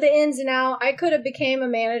I knew the ins and outs. I could have became a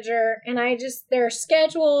manager, and their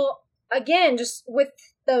schedule, again, just with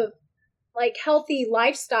the healthy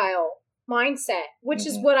lifestyle mindset, which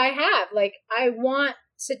is what I have. I want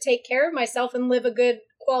to take care of myself and live a good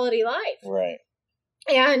quality life. Right.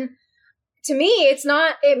 And to me, it's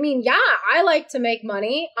not, I like to make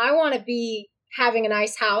money. I want to be having a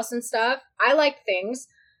nice house and stuff. I like things,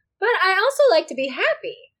 but I also like to be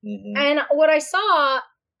happy. Mm-hmm. And what I saw,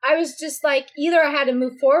 I was just either I had to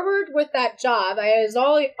move forward with that job. I was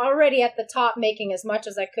already at the top making as much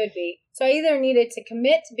as I could be. So I either needed to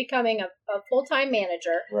commit to becoming a full-time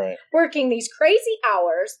manager, right, working these crazy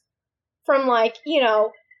hours from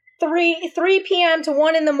 3 p.m. to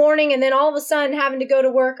 1 in the morning, and then all of a sudden having to go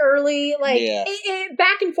to work early,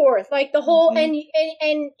 back and forth, the whole, and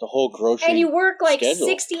the whole grocery, and you work schedule.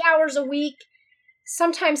 60 hours a week,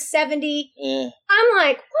 sometimes 70. I'm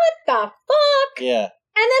like, what the fuck? Yeah.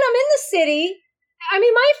 And then I'm in the city. I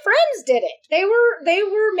mean, my friends did it. They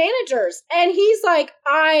were managers, and he's like,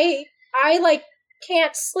 I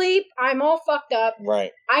can't sleep. I'm all fucked up.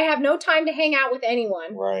 Right. I have no time to hang out with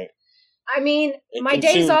anyone. Right. I mean, my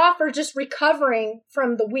days off are just recovering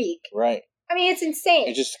from the week. Right. I mean, it's insane.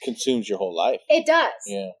 It just consumes your whole life. It does.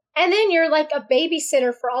 Yeah. And then you're like a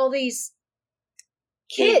babysitter for all these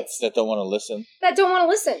kids that don't want to listen. that don't want to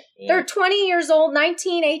listen. Yeah. They're 20 years old,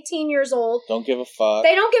 19, 18 years old. Don't give a fuck.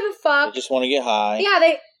 They don't give a fuck. They just want to get high. Yeah,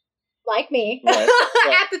 they like me Right.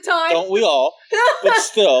 at the time. Don't we all? But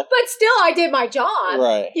still. But still, I did my job.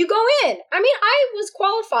 Right. You go in. I mean, I was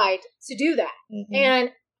qualified to do that. Mm-hmm. And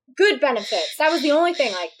good benefits. That was the only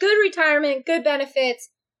thing. Like, good retirement, good benefits,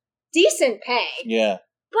 decent pay. Yeah.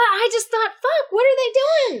 But I just thought, fuck, what are they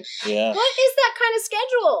doing? Yeah. What is that kind of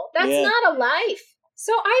schedule? That's not a life.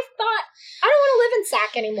 So I thought, I don't want to live in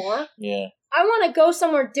Sac anymore. Yeah. I want to go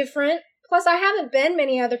somewhere different. Plus, I haven't been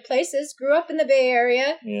many other places. Grew up in the Bay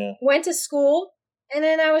Area. Yeah. Went to school. And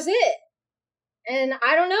then that was it. And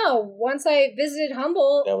I don't know. Once I visited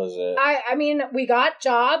Humboldt, That was it. I mean, we got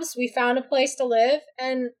jobs. We found a place to live.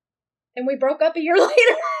 And we broke up a year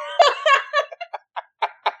later.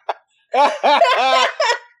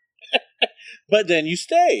 But then you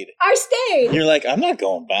stayed. I stayed. You're like, I'm not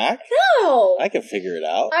going back. No. I can figure it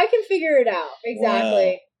out. I can figure it out. Exactly.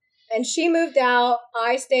 Wow. And she moved out.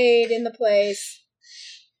 I stayed in the place.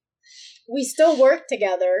 We still worked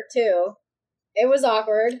together, too. It was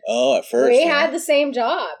awkward. Oh, at first. We had the same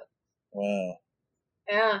job. Wow.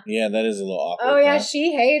 Yeah. Yeah, that is a little awkward. Oh, yeah. Huh?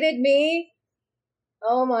 She hated me.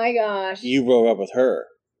 Oh, my gosh. You broke up with her.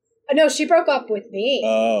 No, she broke up with me.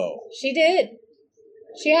 Oh. She did.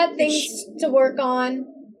 She had things to work on.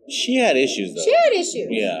 She had issues, though. She had issues.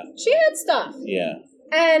 Yeah. She had stuff. Yeah.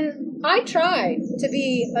 And I tried to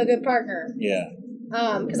be a good partner. Yeah.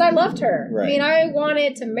 Because I loved her. Right. I mean, I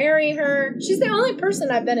wanted to marry her. She's the only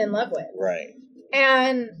person I've been in love with. Right.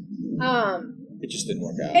 And it just didn't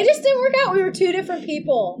work out. It just didn't work out. We were two different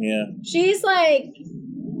people. Yeah. She's like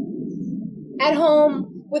at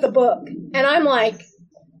home with a book, and I'm like,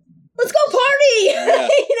 let's go party. Yeah.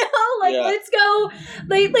 Let's go.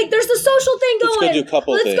 Like there's the social thing going. Let's go do a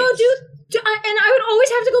couple things. Let's go do. And I would always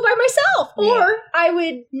have to go by myself, or I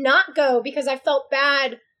would not go because I felt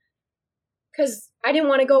bad because I didn't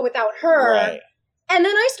want to go without her. Right. And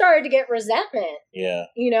then I started to get resentment. Yeah.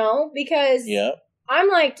 Because yeah. I'm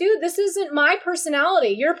like, dude, this isn't my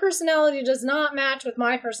personality. Your personality does not match with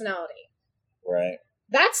my personality. Right.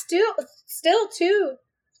 That's still too,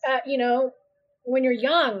 when you're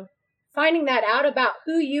young, finding that out about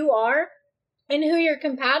who you are and who you're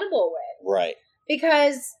compatible with. Right.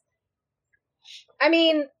 Because, I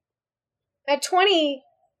mean, at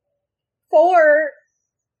 24,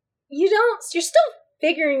 you're still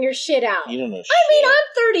figuring your shit out. You don't know shit. I mean, I'm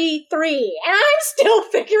 33, and I'm still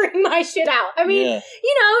figuring my shit out. I mean,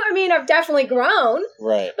 I've definitely grown.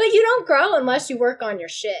 Right. But you don't grow unless you work on your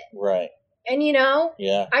shit. Right. And,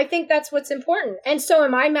 yeah. I think that's what's important. And so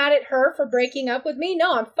am I mad at her for breaking up with me?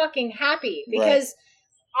 No, I'm fucking happy because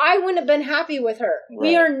I wouldn't have been happy with her. Right.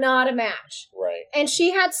 We are not a match. Right. And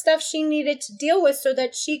she had stuff she needed to deal with so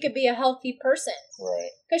that she could be a healthy person. Right.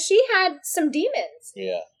 Because she had some demons.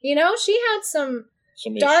 Yeah. She had some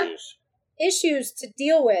dark issues to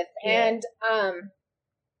deal with. Yeah. And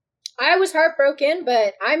I was heartbroken,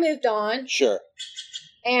 but I moved on. Sure.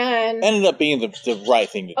 And ended up being the right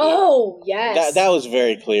thing to do. Oh, yes. That was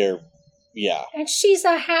very clear. Yeah. And she's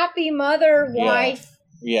a happy mother, wife.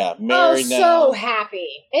 Yeah, married now. So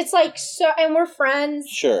happy. It's like and we're friends.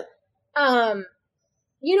 Sure. I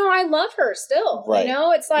love her still. Right.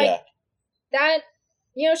 It's like that,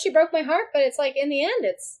 she broke my heart, but it's like in the end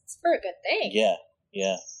it's for a good thing. Yeah.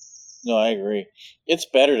 Yeah. No, I agree. It's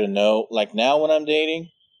better to know, like now when I'm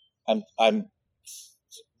dating, I'm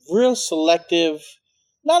real selective.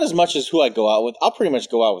 Not as much as who I go out with. I'll pretty much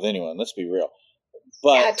go out with anyone. Let's be real.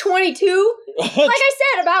 But 22. Like I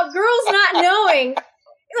said about girls not knowing,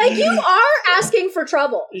 like you are asking for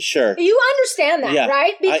trouble. Sure. You understand that,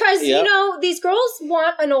 right? Because these girls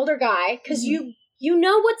want an older guy because you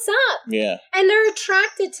know what's up. Yeah. And they're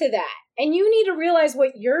attracted to that, and you need to realize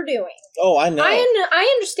what you're doing. Oh, I know.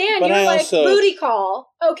 I understand. But you're like booty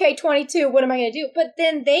call. Okay, 22. What am I going to do? But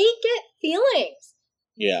then they get feelings.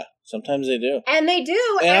 Yeah. Sometimes they do. And they do.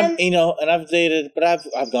 And I've dated, but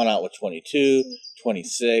I've gone out with 22,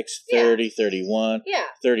 26, 30, 31,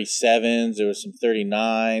 37s. There was some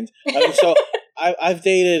 39s. I mean, so I've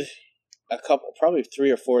dated a couple, probably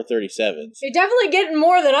 3 or 4 37s. You're definitely getting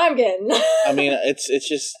more than I'm getting. I mean, it's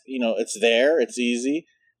just, it's there. It's easy.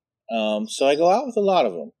 So I go out with a lot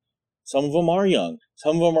of them. Some of them are young.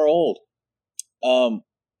 Some of them are old.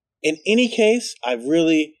 In any case, I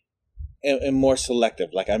really am more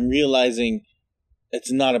selective. Like I'm realizing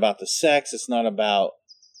it's not about the sex. It's not about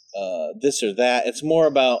this or that. It's more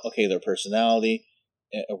about, okay, their personality.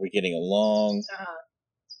 Are we getting along?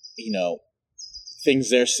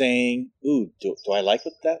 Things they're saying. Ooh, do I like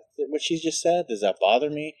what she just said? Does that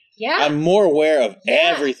bother me? Yeah. I'm more aware of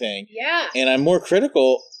Yeah. everything. Yeah. And I'm more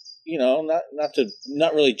critical,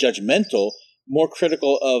 not really judgmental, more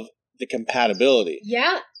critical of the compatibility.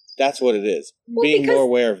 Yeah. That's what it is. Well, Being more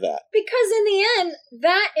aware of that. Because in the end,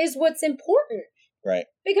 that is what's important. Right.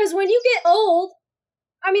 Because when you get old,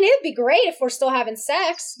 I mean, it'd be great if we're still having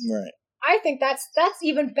sex. Right. I think that's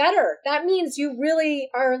even better. That means you really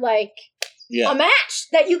are like Yeah. a match,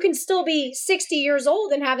 that you can still be 60 years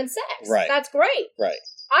old and having sex. Right. That's great. Right.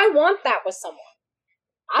 I want that with someone.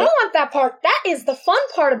 I don't want that part. That is the fun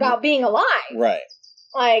part about being alive. Right.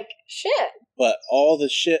 Like, shit. But all the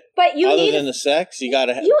shit But you other need than the sex, you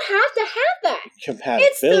gotta have you have to have that. compatibility.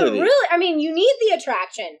 It's the really, I mean, you need the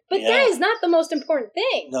attraction, but Yeah. that is not the most important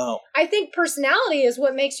thing. No. I think personality is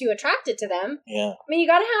what makes you attracted to them. Yeah. I mean, you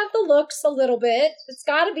got to have the looks a little bit. It's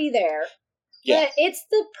got to be there. Yeah. But it's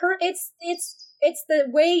the it's the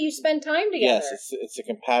way you spend time together. Yes, it's a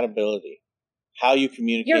compatibility. How you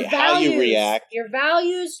communicate, Your how values, you react. your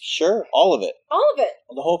values, Sure, all of it. all of it.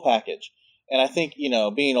 The whole package. And I think,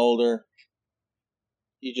 being older,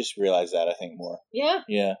 you just realize that, I think, more. Yeah,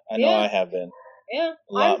 Yeah, I know Yeah. I have been. yeah.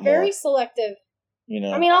 A lot I'm very more. selective.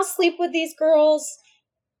 I I mean, I'll sleep with these girls.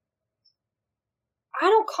 I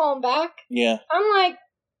don't call them back. yeah, I'm like,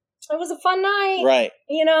 it was a fun night. right.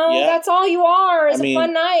 Yeah. That's all you are is I mean, a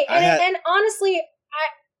fun night. I had- And honestly,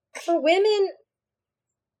 for women,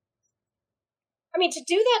 I mean, to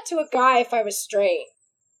do that to a guy if I was straight,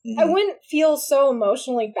 I Mhm. wouldn't feel so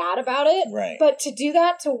emotionally bad about it. Right. But to do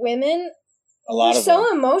that to women, A lot they're of so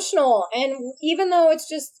them. emotional. And even though it's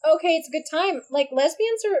just, okay, it's a good time, like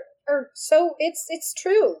lesbians are so, it's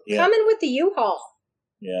true. Yeah. Coming with the U-Haul.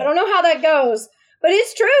 I Yeah. don't know how that goes, but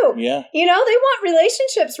it's true. Yeah. They want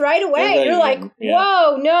relationships right away. They're You're ready, like, yeah.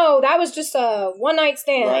 whoa, no, that was just a one-night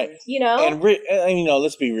stand. Right. And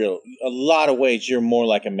let's be real. A lot of ways, you're more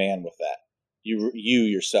like a man with that. You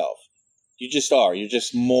yourself. You just are. You're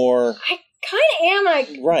just more. I kind of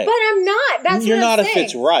am, Right. but I'm not. That's You're what I'm not saying. if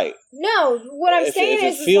it's right. No, what I'm saying if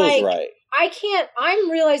is it feels like, right. I'm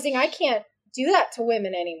realizing I can't do that to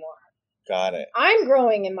women anymore. Got it. I'm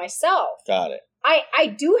growing in myself. Got it. I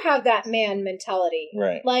do have that man mentality.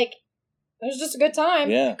 Right. Like, it was just a good time.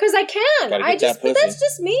 Yeah. Because I can. Gotta get that but pussy. that's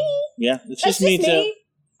just me. Yeah. It's That's just me too.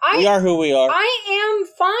 We I are who we are. am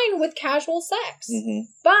fine with casual sex. Mm-hmm.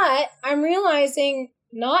 But I'm realizing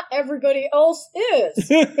not everybody else is.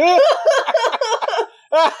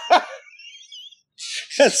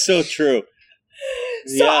 That's so true.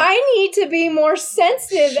 So Yeah. I need to be more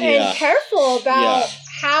sensitive Yeah. and careful about Yeah.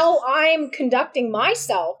 how I'm conducting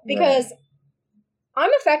myself because I'm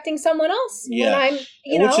affecting someone else when Yeah. I'm,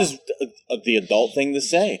 Which is the adult thing to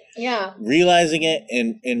say. yeah. Realizing it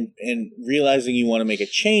and realizing you want to make a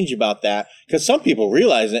change about that. Because some people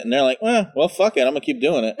realize it and they're like, well, fuck it. I'm going to keep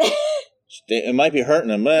doing it. It might be hurting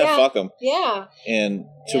them. Yeah. Fuck them. Yeah. And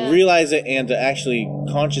to Yeah. realize it and to actually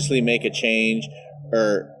consciously make a change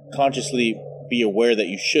or consciously be aware that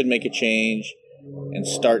you should make a change and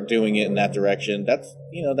start doing it in that direction, that's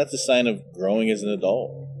a sign of growing as an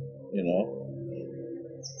adult.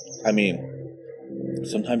 I mean,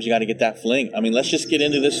 sometimes you got to get that fling. I mean, let's just get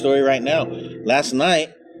into this story right now. Last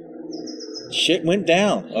night, shit went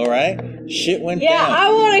down, all right? Shit went Yeah, down.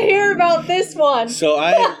 I want to hear about this one. So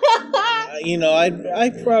I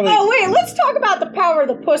probably... Oh, wait, let's talk about the power of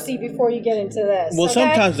the pussy before you get into this. Well, okay?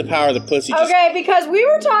 sometimes the power of the pussy just... Okay, because we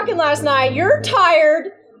were talking last night. You're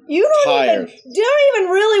tired. You don't even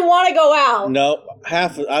really want to go out. No,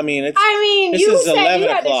 it's... You is said 11 you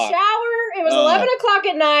had to o'clock. shower. It was 11 o'clock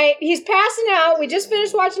at night. He's passing out. We just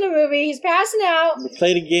finished watching a movie. He's passing out. We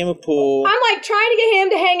played a game of pool. I'm like trying to get him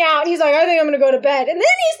to hang out. And he's like, I think I'm going to go to bed. And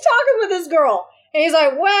then he's talking with this girl. And he's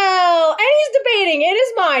like, well, and he's debating in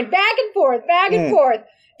his mind, back and forth, back and forth.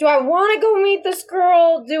 Do I want to go meet this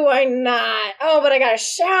girl? Do I not? Oh, but I got to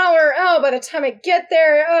shower. Oh, by the time I get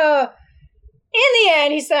there, in the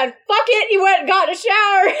end, he said, fuck it. He went and got in a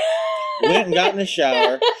shower. Went and got in the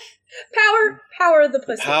shower. Power of the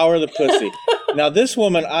pussy. Power of the pussy. Now, this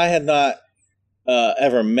woman I had not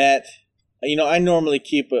ever met. I normally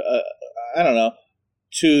keep,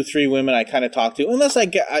 2-3 women I kind of talk to. Unless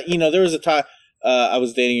there was a time I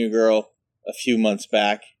was dating a girl a few months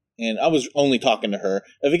back, and I was only talking to her.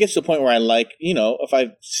 If it gets to the point where I like, if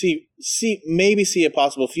I see a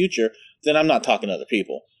possible future, then I'm not talking to other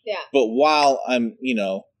people. Yeah. But while I'm,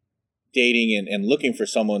 dating and looking for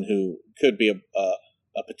someone who could be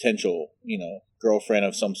a potential, girlfriend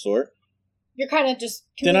of some sort, you're kind of just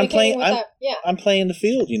then I'm playing. I'm playing the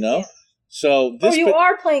field, Yeah. So this. You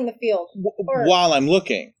are playing the field while I'm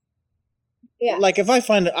looking. Yeah. Like if I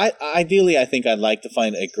find, ideally, I think I'd like to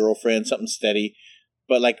find a girlfriend, something steady.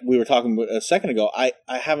 But like we were talking a second ago, I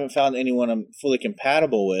haven't found anyone I'm fully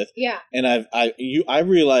compatible with. Yeah. And I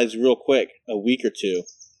realized real quick, a week or two,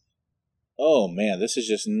 oh man, this is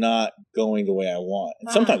just not going the way I want.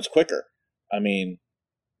 And sometimes quicker. I mean,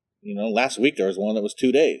 last week there was one that was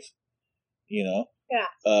 2 days. Yeah.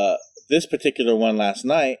 This particular one last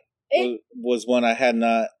night was one I had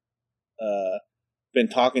not been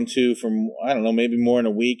talking to for, I don't know, maybe more than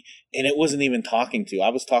a week, and it wasn't even talking to. I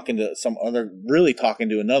was talking to really talking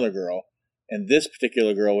to another girl, and this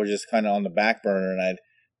particular girl was just kind of on the back burner, and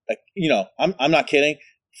I'm not kidding,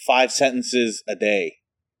 5 sentences a day.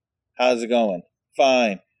 How's it going?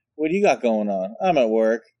 Fine. What do you got going on? I'm at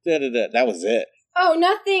work. Da-da-da. That was it. Oh,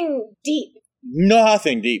 nothing deep.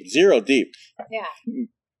 Nothing deep. Zero deep. Yeah.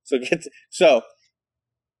 So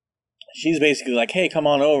she's basically like, hey, come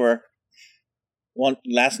on over.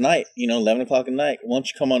 Last night, 11 o'clock at night, why don't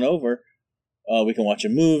you come on over? We can watch a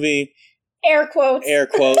movie. Air quotes.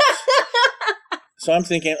 So I'm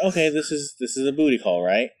thinking, okay, this is a booty call,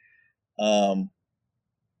 right? I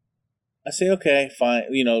say, okay, fine.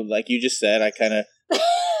 Like you just said, I kind of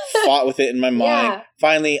fought with it in my mind. Yeah.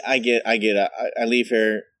 Finally, I leave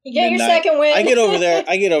here. You get midnight. your second win. I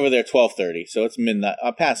get over there 12:30, so it's midnight.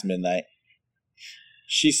 Past midnight.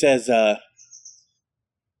 She says,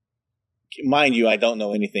 mind you, I don't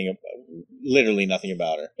know anything, literally nothing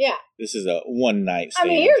about her. Yeah. This is a one night stand.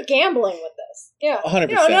 I mean, you're gambling with this. Yeah. 100%.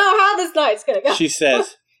 You don't know how this night's going to go. She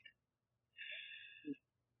says,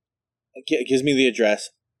 gives me the address.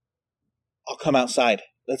 I'll come outside.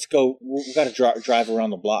 Let's go. We've got to drive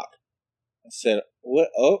around the block. I said, what?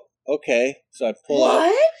 Oh, okay. So I pull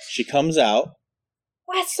up. She comes out.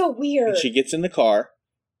 That's so weird. And she gets in the car.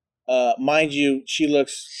 Mind you, she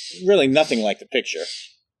looks really nothing like the picture.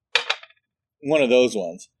 One of those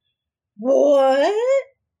ones. What?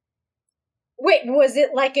 Wait, was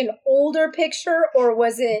it like an older picture or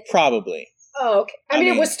was it? Probably. Oh, okay. I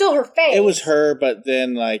mean, it was still her face. It was her, but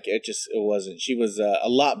then it wasn't. She was a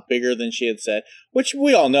lot bigger than she had said, which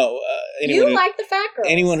we all know. You like the fat girls.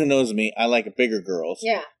 Anyone who knows me, I like bigger girls.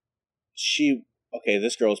 Yeah.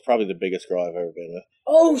 This girl is probably the biggest girl I've ever been with.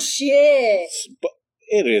 Oh, shit. But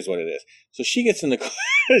it is what it is. So she gets in the car.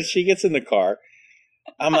 She gets in the car.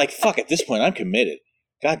 I'm like, fuck, at this point, I'm committed.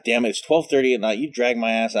 God damn it, it's 12:30 at night. You drag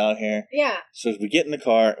my ass out here. Yeah. So we get in the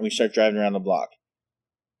car and we start driving around the block.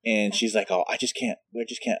 And she's like, oh, we just can't. We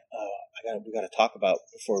got to talk about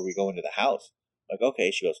before we go into the house. I'm like, okay.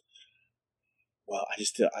 She goes, well,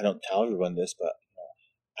 I don't tell everyone this, but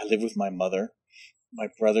I live with my mother. My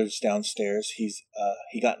brother's downstairs. He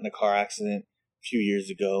got in a car accident a few years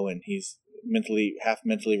ago, and he's half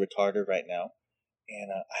mentally retarded right now. And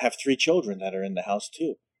I have 3 children that are in the house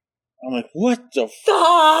too. I'm like, what the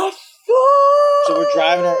fuck? So we're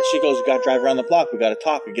driving her. She goes, we got to drive around the block. We got to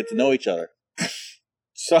talk. We get to know each other.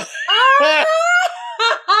 So, shit,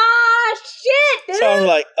 dude. So I'm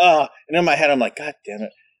like, and in my head, I'm like, God damn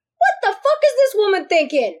it. What the fuck is this woman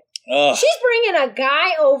thinking? She's bringing a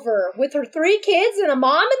guy over with her 3 kids and a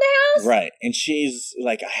mom in the house? Right. And she's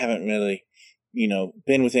like, I haven't really,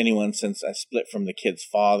 been with anyone since I split from the kid's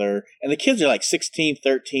father. And the kids are like 16,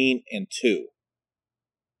 13, and 2.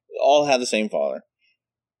 All have the same father.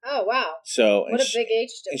 Oh, wow. So what a big age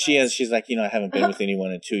difference. And she's like, I haven't been with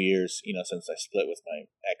anyone in 2 years, since I split with my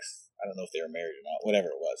ex. I don't know if they were married or not, whatever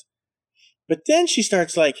it was. But then she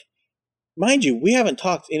starts like, mind you, we haven't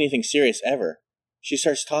talked anything serious ever. She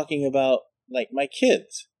starts talking about like my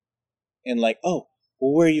kids. And like, oh,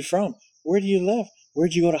 well, where are you from? Where do you live?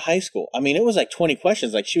 Where'd you go to high school? I mean, it was like 20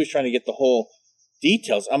 questions. Like she was trying to get the whole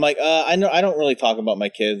details. I'm like, I don't really talk about my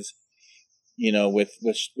kids. With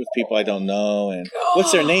people I don't know, and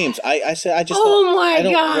what's their names? I said I just I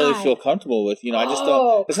don't really feel comfortable with. I just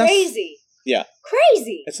don't. It's crazy. Yeah,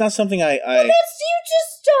 crazy. It's not something I. Well, you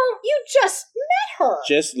just met her.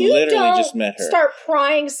 Literally just met her. Start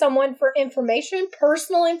prying someone for information,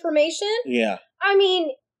 personal information. Yeah. I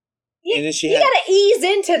mean, you got to ease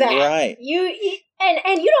into that, right?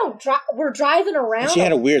 And you don't drive. We're driving around. And she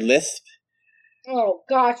had a weird lisp. Oh,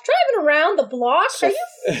 gosh. Driving around the block? Are you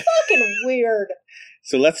fucking weird?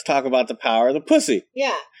 So let's talk about the power of the pussy.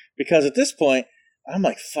 Yeah. Because at this point, I'm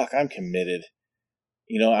like, fuck, I'm committed.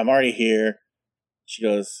 I'm already here. She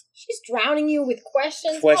goes... She's drowning you with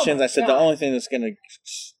questions? I said, the only thing that's going to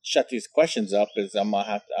shut these questions up is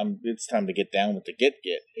it's time to get down with the get.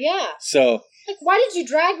 Yeah. So... Like, why did you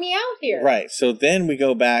drag me out here? Right. So then we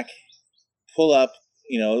go back, pull up,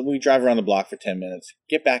 we drive around the block for 10 minutes,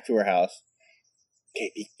 get back to her house. Okay,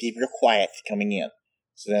 be real quiet coming in.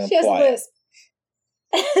 So then I'm quiet.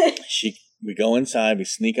 We go inside. We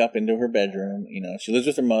sneak up into her bedroom. She lives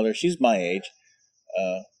with her mother. She's my age.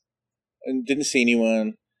 and didn't see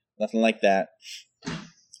anyone, nothing like that.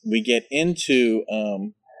 We get into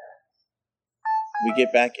we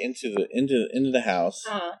get back into the house,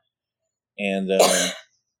 and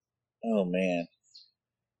oh man,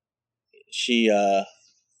 she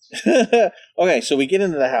okay. So we get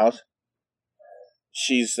into the house.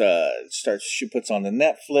 She's she puts on the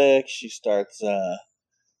Netflix. She starts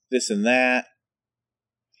this and that.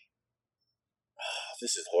 Oh,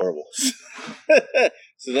 this is horrible.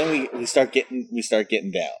 So then we start getting down. We start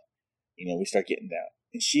getting down,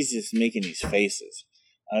 and she's just making these faces.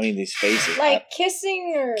 I mean, these faces. Like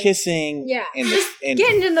kissing or... Kissing. Yeah. And just and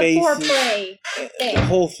getting in the faces, foreplay thing. The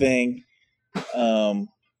whole thing.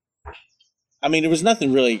 I mean, there was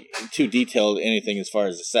nothing really too detailed, anything as far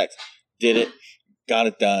as the sex. Did it. Got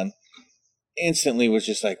it done. Instantly was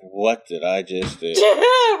just like, what did I just do?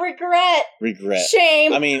 Regret.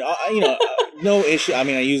 Shame. I mean, no issue. I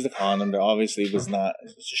mean, I used the condom. There obviously was not a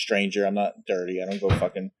stranger. I'm not dirty. I don't go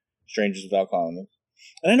fucking strangers without condoms.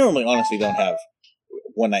 And I normally, honestly, don't have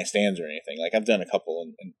one-night stands or anything. Like, I've done a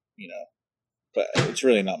couple, and but it's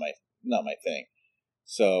really not my thing.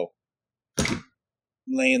 So,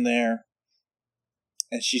 laying there,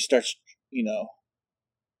 and she starts,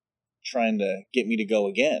 trying to get me to go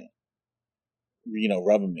again.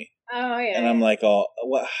 Rubbing me. Oh, yeah. And I'm like, oh,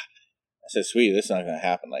 what? I said, sweetie, this is not going to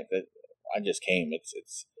happen like that. I just came.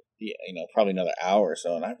 It's probably another hour or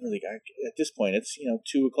so. And at this point, it's,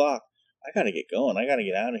 2 o'clock. I got to get going. I got to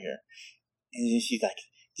get out of here. And she's like,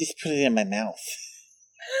 just put it in my mouth.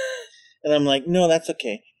 And I'm like, no, that's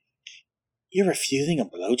okay. You're refusing a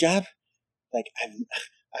blowjob? Like,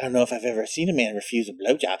 I don't know if I've ever seen a man refuse a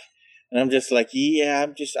blowjob. And I'm just like, yeah,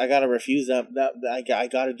 I got to refuse that. I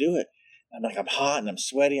got to do it. I'm like, I'm hot and I'm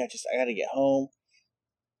sweaty. I got to get home.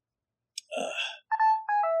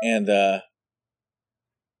 And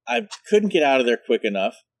I couldn't get out of there quick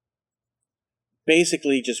enough.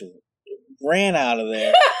 Basically just ran out of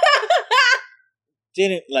there.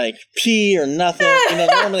 Didn't pee or nothing.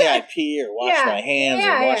 Normally I pee or wash my hands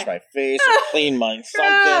or wash my face or clean my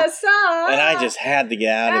something. And I just had to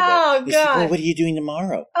get out of there. Oh, God. Said, well, what are you doing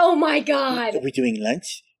tomorrow? Oh, my God. Are we doing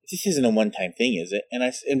lunch? This isn't a one-time thing, is it?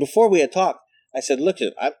 And before we had talked, I said, look,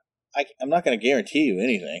 I'm not going to guarantee you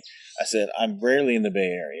anything. I said, I'm rarely in the Bay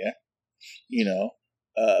Area.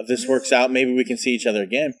 If this works out, maybe we can see each other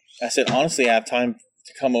again. I said, honestly, I have time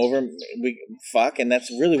to come over. We fuck, and that's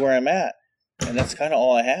really where I'm at. And that's kind of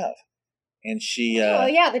all I have. And she...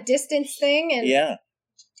 the distance thing. And yeah.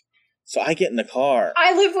 So I get in the car.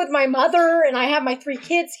 I live with my mother, and I have my 3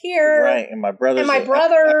 kids here. Right, and my brother's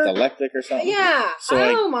epileptic or something. Yeah.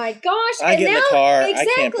 So my gosh. I get in the car.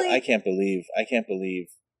 Exactly. I can't believe.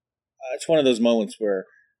 It's one of those moments where,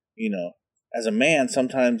 as a man,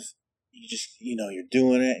 sometimes you just, you're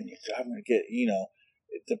doing it, and I'm going to get,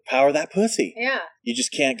 the power of that pussy. Yeah. You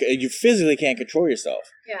just can't, you physically can't control yourself.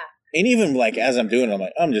 Yeah. And even as I'm doing it, I'm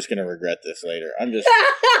like, I'm just going to regret this later. I'm just,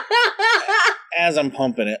 as I'm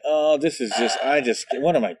pumping it, this is just,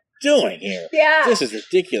 what am I doing here? Yeah. This is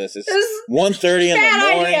ridiculous. It's 1:30 in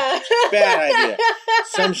the morning. Idea. Bad idea.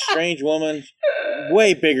 Some strange woman,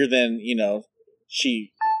 way bigger than,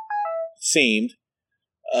 she seemed,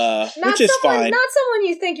 which is fine. Not someone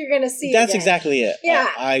you think you're going to see That's again. Exactly it. Yeah.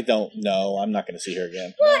 I don't know. I'm not going to see her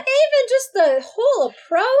again. Well, even just the whole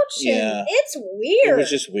approach, and it's weird. It was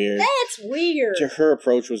just weird. That's weird. Her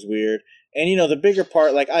approach was weird. And, the bigger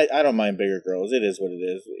part, I don't mind bigger girls. It is what it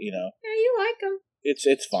is, Yeah, you like them.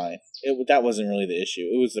 It's fine. That wasn't really the issue.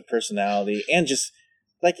 It was the personality and just,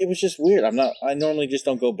 it was just weird. I normally just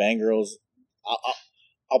don't go bang girls.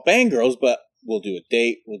 I'll bang girls, but we'll do a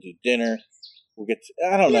date. We'll do dinner. We'll get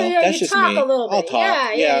I don't know. That's just me. A little bit. I'll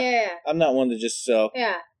talk. Yeah. I'm not one to just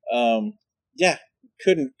Yeah.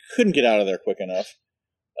 Couldn't get out of there quick enough.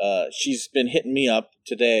 She's been hitting me up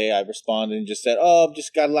today. I responded and just said, "Oh,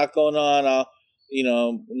 just got a lot going on. I'll,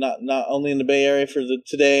 not only in the Bay Area for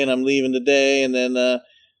today, and I'm leaving today, and then,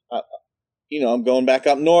 I'm going back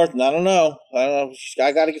up north, and I don't know.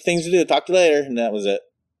 I got things to do. Talk to you later." And that was it.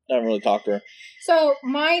 I haven't really talked to her. So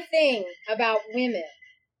my thing about women,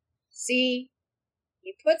 see,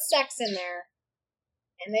 you put sex in there,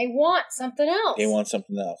 and they want something else.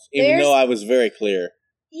 Even though I was very clear.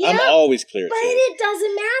 Yeah, I'm always clear, but it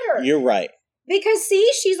doesn't matter. You're right. Because, see,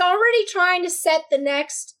 she's already trying to set the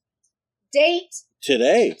next date.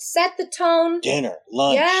 Today. Set the tone. Dinner,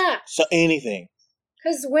 lunch. Yeah. So anything.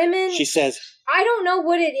 Because women... She says... I don't know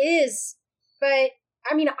what it is, but,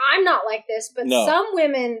 I'm not like this, but some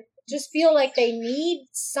women just feel like they need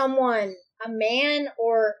someone, a man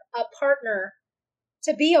or a partner,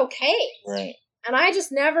 to be okay. Right. And I just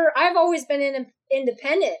never... I've always been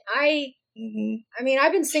independent. I I mean,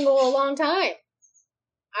 I've been single a long time.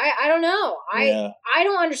 I don't know. I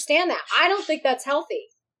don't understand that. I don't think that's healthy.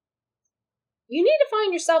 You need to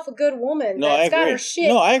find yourself a good woman that's got her shit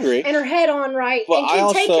I agree. and her head on right and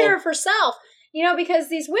can take care of herself. You know, because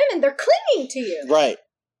these women, they're clinging to you. Right.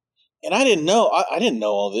 And I didn't know. I didn't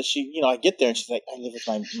know all this. She, I get there and she's like, I live with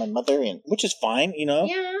my mother, and which is fine,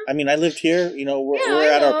 Yeah. I mean, I lived here. We're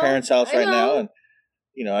at our parents' house right now, and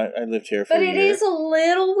I lived here for a year. But it is a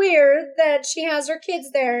little weird that she has her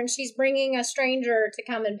kids there and she's bringing a stranger to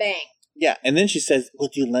come and bang. Yeah, and then she says, we'll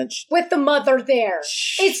do lunch. With the mother there.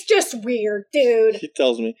 It's just weird, dude. She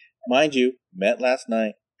tells me, mind you, met last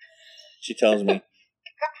night. She tells me,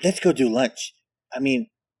 let's go do lunch. I mean,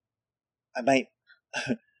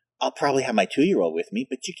 I'll probably have my 2-year-old with me,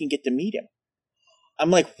 but you can get to meet him.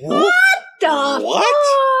 I'm like, what the fuck?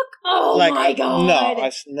 Oh my God. No.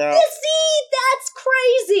 See, that's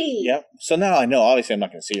crazy. Yep. So now I know, obviously I'm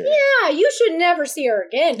not going to see her again. Yeah, you should never see her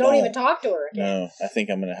again. Don't even talk to her again. No, I think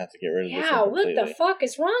I'm going to have to get rid of this. Yeah, what the fuck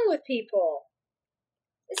is wrong with people?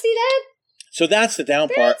 You see that? So that's the down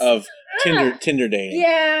part of Tinder dating.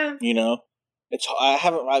 Yeah.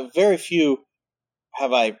 Very few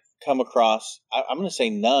have I come across, I'm going to say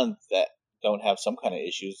none that don't have some kind of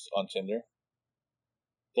issues on Tinder.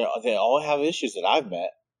 They all have issues that I've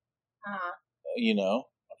met. I'm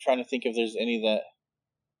trying to think if there's any that,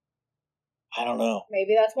 I don't know.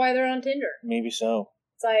 Maybe that's why they're on Tinder. Maybe so.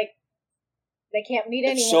 It's like, they can't meet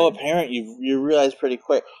anyone. It's so apparent, you realize pretty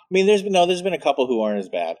quick. I mean, there's been a couple who aren't as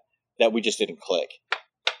bad, that we just didn't click.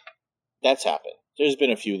 That's happened. There's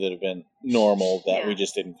been a few that have been normal that we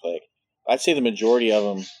just didn't click. I'd say the majority of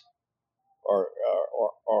them are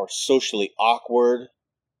socially awkward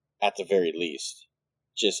at the very least.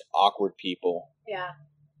 Just awkward people. Yeah.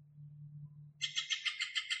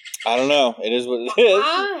 I don't know. It is what it is.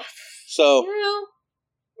 So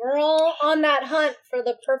we're all on that hunt for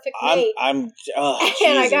the perfect mate. And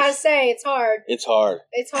I gotta say, it's hard. It's hard.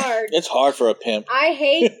 It's hard for a pimp. I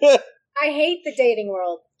hate the dating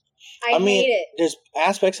world. I hate it. There's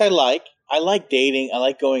aspects I like. I like dating. I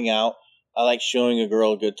like going out. I like showing a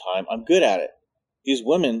girl a good time. I'm good at it. These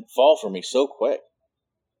women fall for me so quick.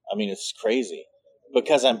 I mean, it's crazy.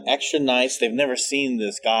 Because I'm extra nice. They've never seen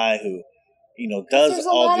this guy who, does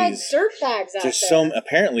all these. There's a lot of dirtbags out there.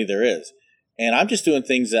 Apparently there is. And I'm just doing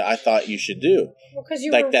things that I thought you should do. Well, because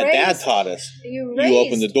you like were that raised, Dad taught us. You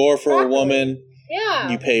open the door for properly. A woman. Yeah.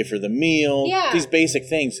 You pay for the meal. Yeah. These basic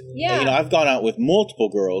things. Yeah. I've gone out with multiple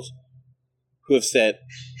girls who have said,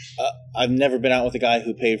 I've never been out with a guy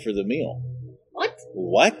who paid for the meal.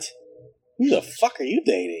 What? Who the fuck are you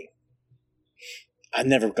dating? I've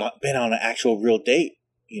never been on an actual real date.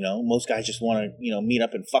 Most guys just want to, meet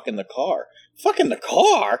up and fuck in the car. Fuck in the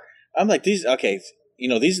car? I'm like, these are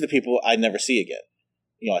the people I'd never see again.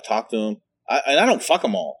 I talk to them. And I don't fuck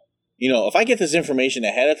them all. If I get this information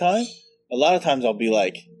ahead of time, a lot of times I'll be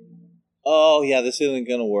like, oh, yeah, this isn't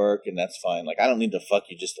going to work, and that's fine. Like, I don't need to fuck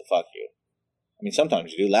you just to fuck you. I mean,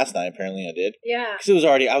 sometimes you do. Last night, apparently, I did. Yeah. Because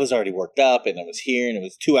I was already worked up, and I was here, and it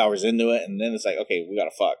was 2 hours into it, and then it's like, okay, we got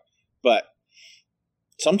to fuck. But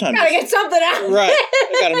sometimes... Gotta get something out. Right.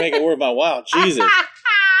 I gotta make it worth my while. Jesus.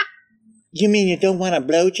 You mean you don't want a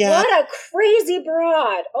blowjob? What a crazy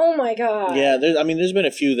broad. Oh, my God. Yeah, there's been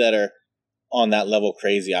a few that are on that level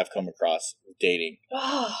crazy I've come across dating.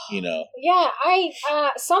 Yeah,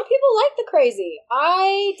 some people like the crazy.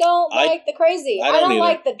 I don't like the crazy. I don't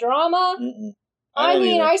like the drama. I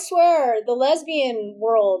mean, I swear, the lesbian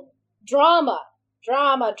world, drama.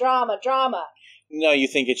 No, you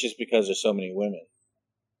think it's just because there's so many women?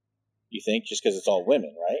 You think just because it's all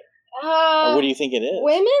women, right? Or what do you think it is?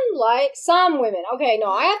 Some women. Okay, no,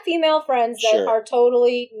 I have female friends that are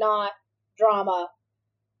totally not drama,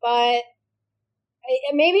 but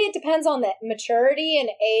maybe it depends on the maturity and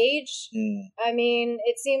age. I mean,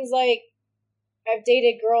 it seems like I've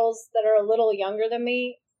dated girls that are a little younger than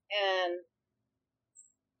me, and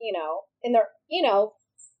in their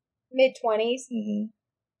mid-20s,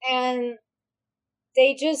 and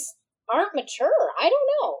they just aren't mature. I don't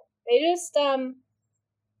know. They just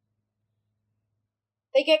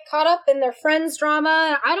they get caught up in their friends'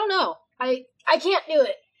 drama. I don't know. I can't do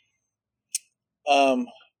it.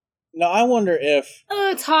 Now I wonder if... Oh,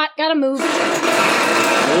 it's hot. Gotta move.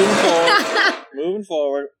 Moving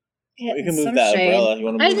forward. We can move that shade. umbrella. You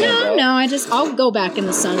want to move that umbrella? No, I'll go back in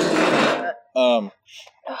the sun.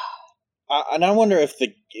 And I wonder if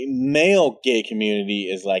the male gay community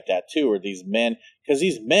is like that too, or these men... Because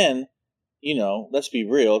these men, let's be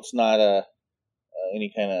real, it's not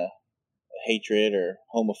any kind of hatred or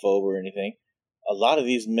homophobe or anything. A lot of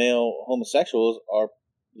these male homosexuals are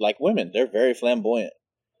like women. They're very flamboyant.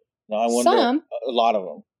 No, I wonder. Some. A lot of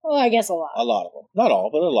them. Well, I guess a lot. A lot of them. Not all,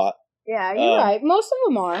 but a lot. Yeah, you're right. Most of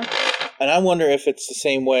them are. And I wonder if it's the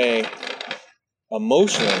same way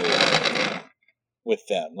emotionally with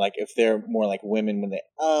them. Like if they're more like women when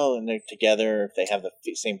and they're together, if they have the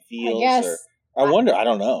same feels. I guess. I wonder. I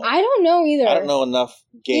don't know. I don't know either. I don't know enough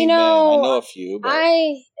gay men. I know a few. But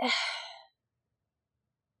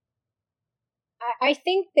I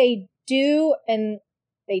think they do and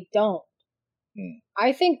they don't.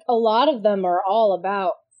 I think a lot of them are all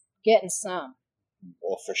about getting some.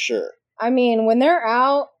 Well, for sure. I mean, when they're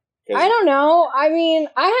out, I don't know. I mean,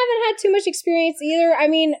 I haven't had too much experience either. I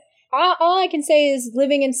mean, all I can say is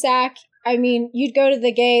living in Sac, I mean, you'd go to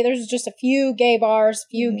there's just a few gay bars,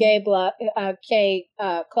 few gay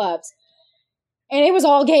clubs, and it was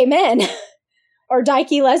all gay men or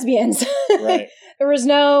dykey lesbians. Right. There was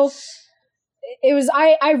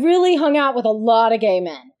I really hung out with a lot of gay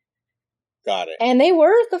men. Got it. And they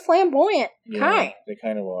were the flamboyant kind. They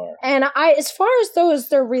kind of are. And as far as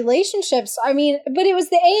their relationships, I mean, but it was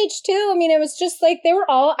the age too. I mean, it was just like they were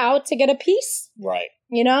all out to get a piece. Right.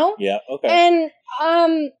 You know? Yeah, okay.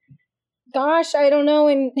 And, gosh, I don't know,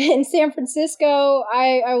 in San Francisco,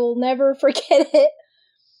 I will never forget it.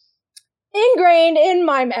 Ingrained in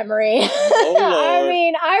my memory. Oh, Lord. I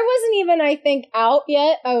mean, I wasn't even, I think, out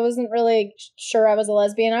yet. I wasn't really sure I was a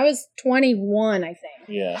lesbian. I was 21, I think.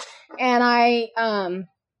 Yeah. And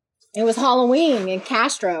it was Halloween in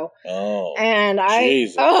Castro. Oh. And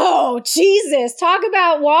Jesus. Oh, Jesus. Talk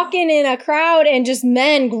about walking in a crowd and just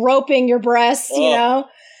men groping your breasts, you know?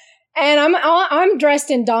 And I'm dressed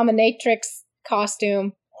in dominatrix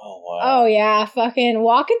costume. Oh, wow. Oh, yeah. Fucking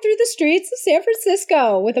walking through the streets of San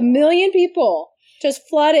Francisco with 1 million people just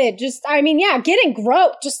flooded. Just, I mean, yeah, getting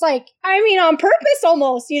groped. Just like, I mean, on purpose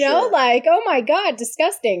almost, you know? Sure. Like, oh my God,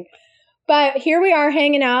 disgusting. But here we are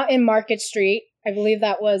hanging out in Market Street. I believe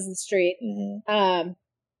that was the street. Mm-hmm.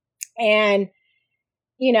 And,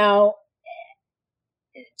 you know,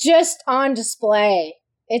 just on display.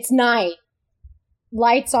 It's night.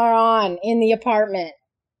 Lights are on in the apartment.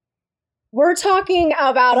 We're talking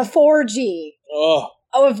about a 4G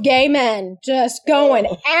of gay men just going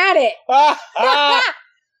at it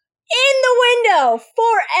in the window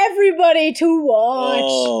for everybody to watch.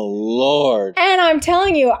 Oh, Lord. And I'm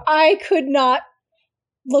telling you, I could not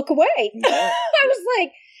look away. No. I was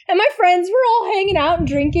like, and my friends were all hanging out and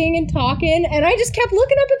drinking and talking, and I just kept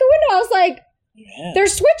looking up at the window. I was like, they're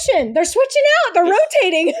switching out. They're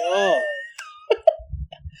rotating. Oh.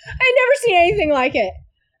 I'd never seen anything like it.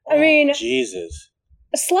 I mean, Jesus.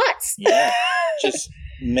 Sluts. Yeah. Just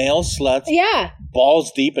male sluts. Yeah.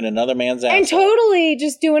 Balls deep in another man's ass. And totally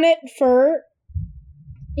just doing it for,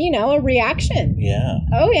 you know, a reaction. Yeah.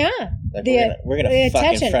 Oh, yeah. Like we're gonna fuck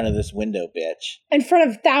attention. In front of this window, bitch. In front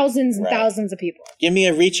of thousands and thousands of people. Give me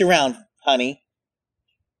a reach around, honey.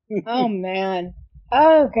 Oh, man.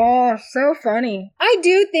 Oh, gosh. So funny. I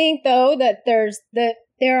do think, though, that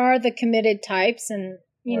there are the committed types and,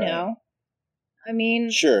 you know. I mean,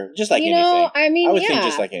 sure, just like you anything. Know, I mean, I would think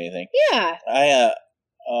just like anything. Yeah.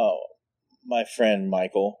 My friend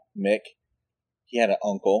Michael Mick, he had an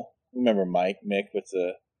uncle. Remember Mick with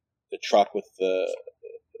the truck with the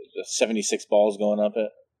 76 balls going up it.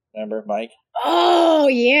 Remember Mike? Oh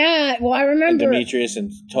yeah. Well, I remember. And Demetrius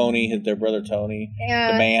and Tony, their brother Tony.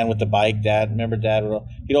 Yeah. The man with the bike. Dad, remember Dad?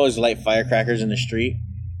 He'd always light firecrackers in the street.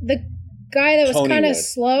 The guy that was kind of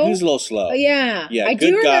slow. He was a little slow. Oh, yeah. Yeah, I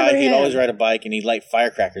good do guy. remember him. He'd always ride a bike and he'd light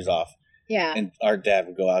firecrackers off. Yeah. And our dad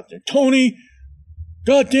would go out there, Tony,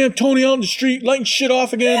 goddamn Tony out in the street lighting shit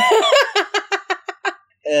off again.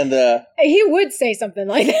 And he would say something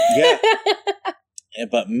like that. Yeah.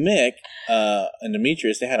 But Mick and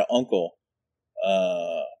Demetrius, they had an uncle,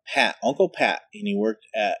 Pat, Uncle Pat, and he worked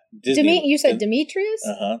at Disney. You said Demetrius?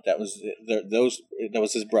 That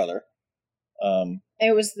was his brother.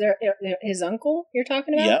 It was his uncle you're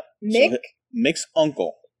talking about? Yep. Mick? So Mick's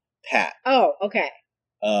uncle, Pat. Oh, okay.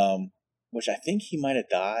 Which I think he might have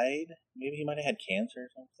died. Maybe he might have had cancer or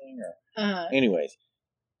something. Anyways,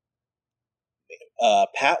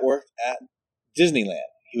 Pat worked at Disneyland.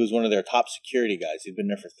 He was one of their top security guys. He'd been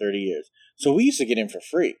there for 30 years. So we used to get in for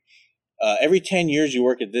free. Every 10 years you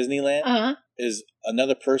work at Disneyland is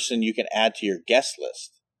another person you can add to your guest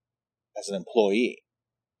list as an employee.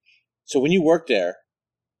 So when you work there,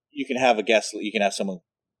 you can have a guest. You can have someone.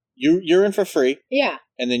 You're in for free. Yeah.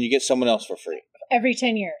 And then you get someone else for free. Every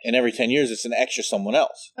 10 years. And every 10 years, it's an extra someone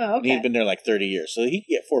else. Oh, okay. And he'd been there like 30 years. So he could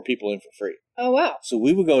get 4 people in for free. Oh, wow. So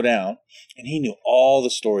we would go down, and he knew all the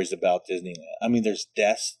stories about Disneyland. I mean, there's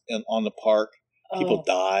deaths on the park. People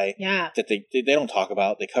die. Yeah. That they don't talk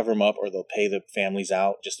about. They cover them up, or they'll pay the families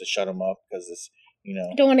out just to shut them up because You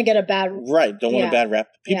know, don't want to get a bad don't want a bad rap.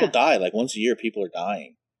 People Yeah. die like once a year. People are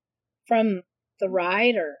dying. from the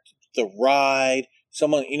ride or The ride,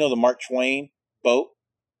 someone, you know, the Mark Twain boat.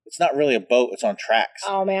 It's not really a boat. It's on tracks.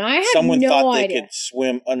 oh man, I had Someone no thought idea. they could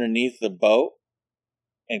swim underneath the boat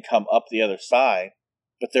and come up the other side,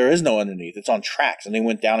 but there is no underneath. It's on tracks, and they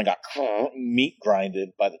went down and got meat grinded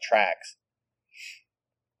by the tracks.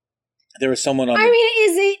 There was someone on. This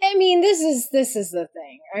is the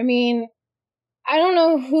thing. I mean, I don't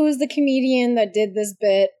know who's the comedian that did this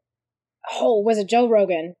bit. Oh, was it Joe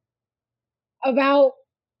Rogan? About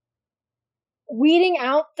weeding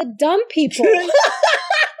out the dumb people.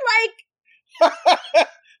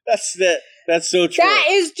 That's so true. That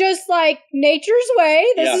is just like nature's way.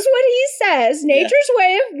 This Yeah. is what he says. Nature's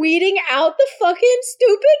way of weeding out the fucking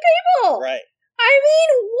stupid people. Right. I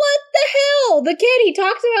mean, what the hell? The kid, he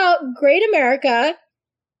talks about Great America.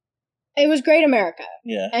 It was Great America.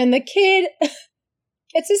 Yeah. And the kid,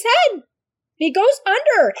 it's his head. He goes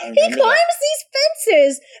under. I He remember climbs that. these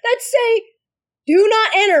fences that say, do not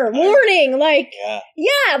enter, warning. Like,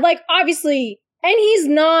 Yeah. like, obviously, and he's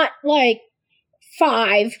not, like,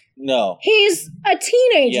 5. No. He's a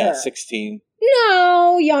teenager. Yeah, 16.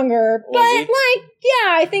 No, younger. Was But, he? like, yeah,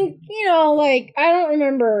 I think, you know, like, I don't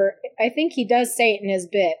remember. I think he does say it in his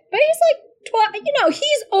bit. But he's like,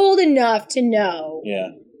 he's old enough to know Yeah.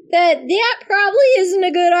 that probably isn't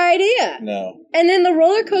a good idea. No. And then the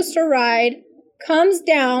roller coaster ride comes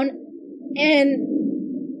down and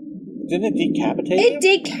Didn't it decapitate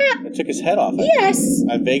him? It took his head off. Yes.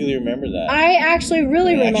 I vaguely remember that. I actually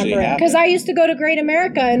really It actually remember it because I used to go to Great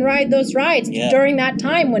America and ride those rides during that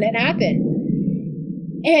time when it happened.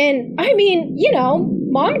 And I mean, you know,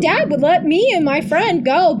 mom and dad would let me and my friend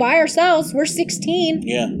go by ourselves. We're 16.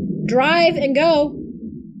 Yeah. Drive and go.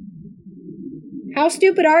 How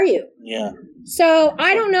stupid are you? Yeah. So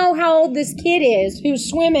I don't know how old this kid is who's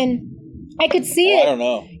swimming. I could see it. I don't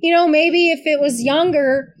know. You know, maybe if it was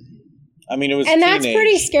younger. I mean, it was And that's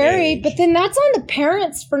pretty scary. age. But then that's on the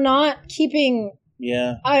parents for not keeping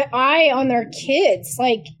Yeah. an eye on their kids.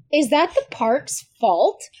 Like, is that the park's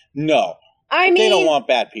fault? No. I But mean, they don't want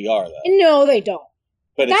bad PR, though. no, they don't.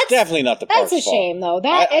 But it's definitely not the park's That's a fault. shame, though.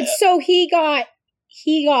 So he got.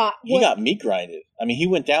 He got meat grinded. I mean, he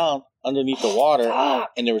went down underneath the water,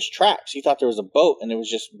 Fuck. and there was tracks. He thought there was a boat, and there was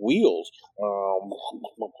just wheels.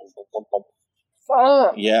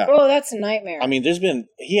 Fuck. Yeah. Oh, that's a nightmare. I mean,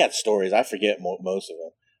 he had stories. I forget most of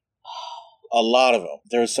them. A lot of them.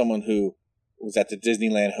 There was someone who was at the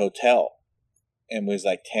Disneyland Hotel and was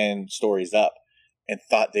like 10 stories up and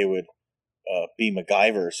thought they would be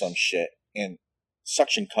MacGyver or some shit and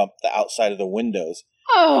suction cup the outside of the windows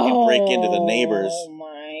and break into the neighbor's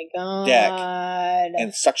deck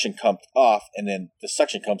and suction cumped off, and then the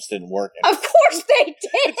suction cups didn't work. Of course they did.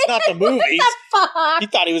 It's not the movies. What the fuck? He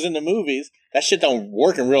thought he was in the movies. That shit don't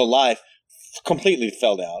work in real life. Completely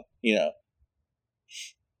fell down, you know.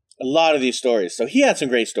 A lot of these stories. So he had some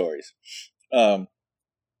great stories.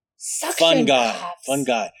 Suction Fun guy. cups.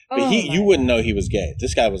 But Oh you my wouldn't know he was gay.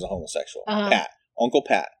 This guy was a homosexual. Uh-huh. Uncle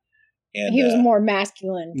Pat. And He was more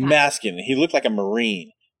masculine. type. masculine. He looked like a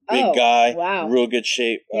Marine. Big Oh, guy, wow. real good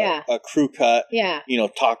shape, Yeah. a crew cut. Yeah. You know,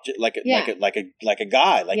 talked like a Yeah. like a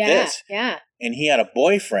guy like yeah. this. Yeah. And he had a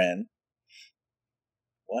boyfriend.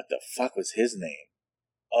 What the fuck was his name?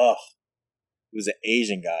 Ugh. He was an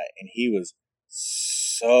Asian guy, and he was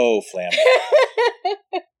so flamboyant.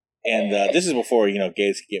 And this is before, you know,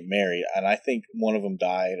 gays could get married, and I think one of them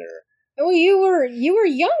died, or Well, you were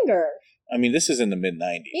younger. I mean, this is in the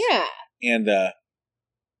mid-90s. Yeah. And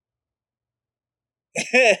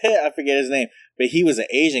I forget his name, but he was an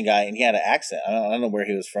Asian guy, and he had an accent. I don't know where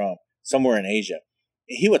he was from. Somewhere in Asia.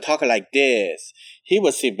 He would talk like this. He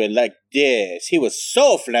would say like this. He was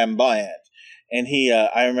so flamboyant. And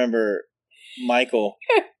I remember Michael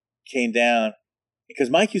came down because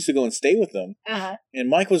Mike used to go and stay with them. Uh-huh. And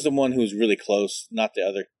Mike was the one who was really close, not the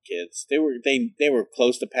other kids. They were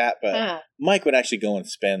close to Pat, but Uh-huh. Mike would actually go and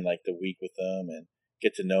spend like the week with them and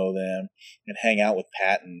get to know them and hang out with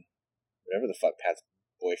Pat and whatever the fuck Pat's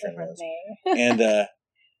boyfriend Different was. name. And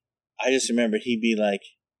I just remember he'd be like,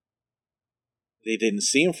 they didn't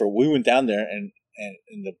see him we went down there and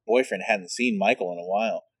the boyfriend hadn't seen Michael in a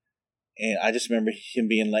while. And I just remember him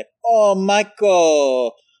being like, "Oh,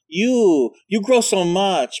 Michael, you grow so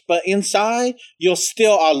much, but inside you're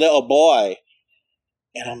still our little boy."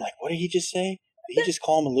 And I'm like, what did he just say? Did he just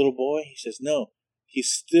call him a little boy? He says, no, he's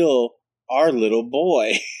still our little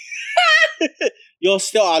boy. You're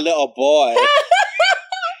still our little boy.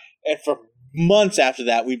 And for months after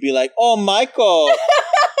that, we'd be like, "Oh, Michael,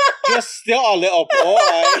 you're still our little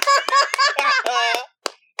boy."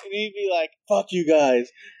 And he'd be like, fuck you guys.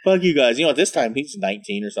 Fuck you guys. You know, at this time, he's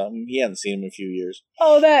 19 or something. He hasn't seen him in a few years.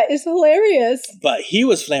 Oh, that is hilarious. But he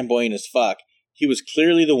was flamboyant as fuck. He was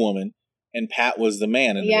clearly the woman, and Pat was the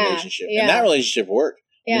man in the relationship. Yeah. And that relationship worked.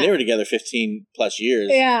 Yeah. I mean, they were together 15 plus years.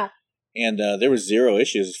 Yeah. And there was zero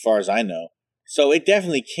issues as far as I know. So it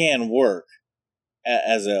definitely can work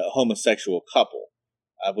as a homosexual couple.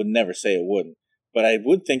 I would never say it wouldn't. But I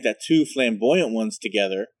would think that two flamboyant ones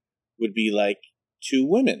together would be like two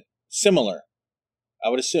women. Similar, I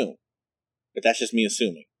would assume. But that's just me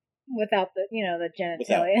assuming. Without the, the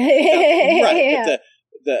genitalia. Right. Yeah. But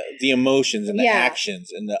the emotions and the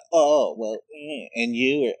actions and the, and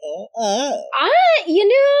you are,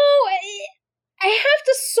 I have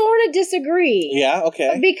to sort of disagree. Yeah,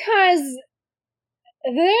 okay. Because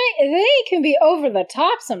they can be over the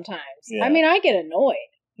top sometimes. Yeah. I mean, I get annoyed.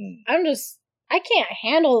 I can't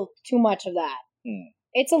handle too much of that.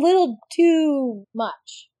 It's a little too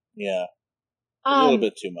much. Yeah. A little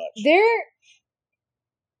bit too much.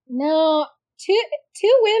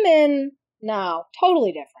 Two women, no,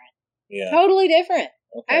 totally different. Yeah. Totally different.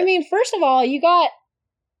 Okay. I mean, first of all, you got,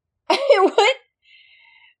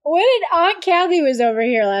 what did Aunt Kathy was over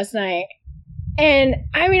here last night? And,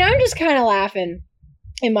 I mean, I'm just kind of laughing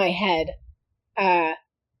in my head,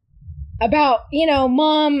 about,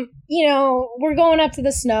 Mom, we're going up to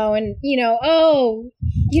the snow and,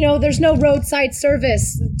 there's no roadside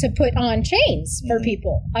service to put on chains for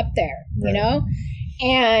people up there, right.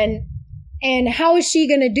 And how is she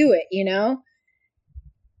going to do it,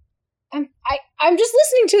 I'm just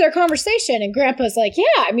listening to their conversation and Grandpa's like,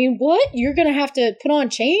 yeah, I mean, what? You're going to have to put on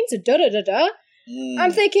chains and da-da-da-da?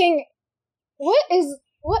 I'm thinking, what?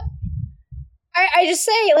 I just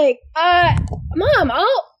say, like, Mom,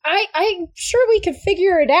 I'm sure we could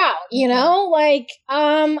figure it out, Like,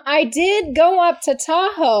 I did go up to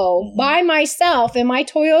Tahoe by myself in my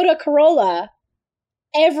Toyota Corolla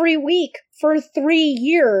every week for 3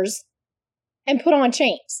 years and put on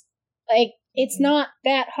chains. Like, it's not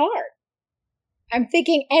that hard. I'm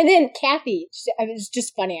thinking, and then Kathy, it was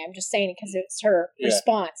just funny. I'm just saying it because it's her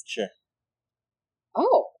response. Sure.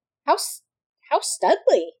 Oh, how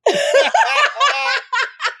studly.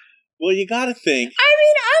 Well, you gotta think. I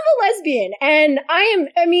mean, I'm a lesbian, and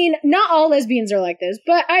not all lesbians are like this,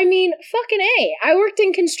 but I mean, fucking A. I worked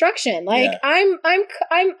in construction. Like,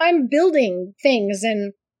 I'm building things,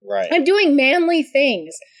 and I'm doing manly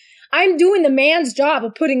things. I'm doing the man's job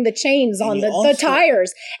of putting the chains on the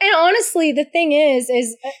tires. And honestly, the thing is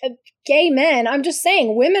gay men, I'm just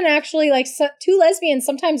saying, women actually, like, two lesbians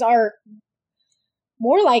sometimes are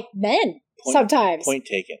more like men sometimes. Point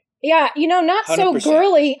taken. Yeah, not 100%. So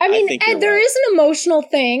girly. I mean, and there is an emotional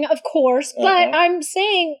thing, of course, but I'm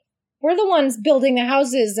saying we're the ones building the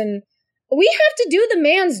houses, and we have to do the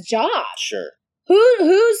man's job. Sure.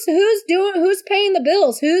 Who's paying the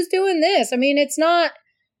bills? Who's doing this? I mean, it's not,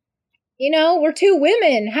 we're two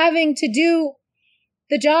women having to do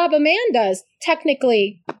the job a man does,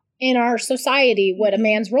 technically, in our society, what a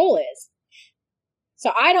man's role is.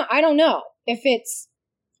 So I don't know if it's,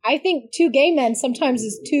 I think two gay men sometimes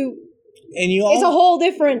is too, and it's a whole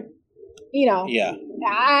different, Yeah.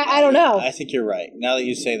 I don't know. I think you're right. Now that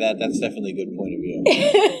you say that, that's definitely a good point of view.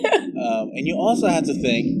 And you also have to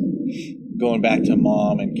think, going back to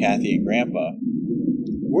Mom and Kathy and Grandpa,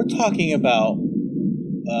 we're talking about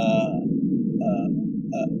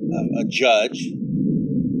a judge,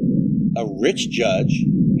 a rich judge,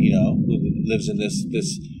 who lives in this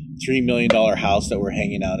 $3 million house that we're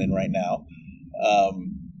hanging out in right now.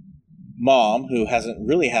 Mom, who hasn't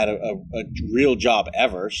really had a real job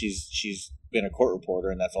ever. She's been a court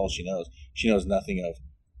reporter, and that's all she knows. She knows nothing of,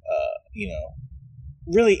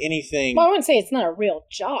 really anything. Well, I wouldn't say it's not a real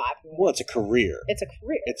job. Well, it's a career. It's a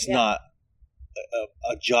career. It's not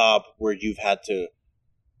a job where you've had to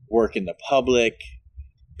work in the public.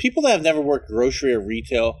 People that have never worked grocery or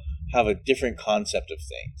retail have a different concept of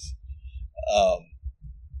things.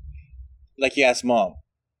 Like you ask Mom,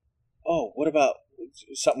 oh, what about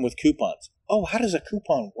something with coupons? Oh, how does a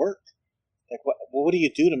coupon work? Like, what do you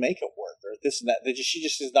do to make it work? Or this and that. She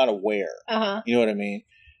just is not aware. You know what I mean?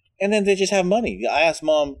 And then they just have money. I asked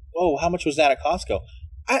Mom, oh, how much was that at Costco?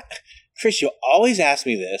 Chris, you always ask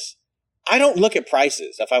me this. I don't look at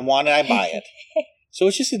prices. If I want it, I buy it. So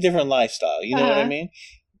it's just a different lifestyle. You know what I mean?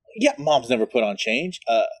 Yeah, Mom's never put on change.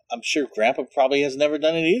 I'm sure Grandpa probably has never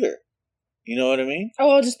done it either. You know what I mean? Oh,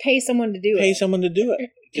 I'll just pay someone to do it. Pay someone to do it.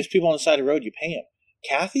 Just people on the side of the road, you pay them.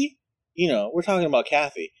 Kathy? We're talking about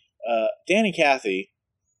Kathy. Dan and Kathy,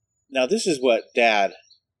 now this is what Dad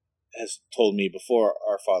has told me before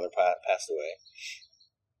our father passed away,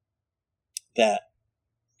 that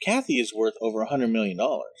Kathy is worth over $100 million.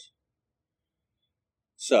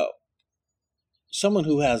 So, someone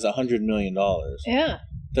who has $100 million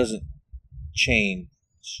doesn't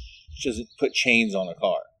put chains on a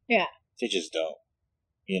car. Yeah. They just don't.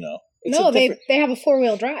 They have a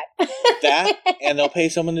 4-wheel drive. That, and they'll pay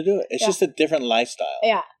someone to do it. It's just a different lifestyle.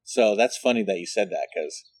 Yeah. So that's funny that you said that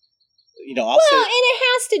because, and it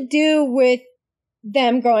has to do with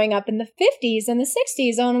them growing up in the 50s and the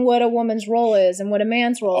 60s on what a woman's role is and what a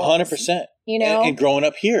man's role 100%. is. 100%. And growing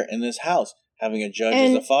up here in this house, having a judge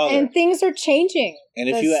as a father. And things are changing. And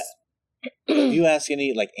if you ask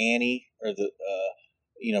any, like Annie or the,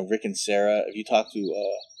 Rick and Sarah, if you talk to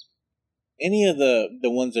any of the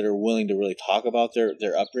ones that are willing to really talk about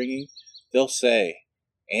their upbringing,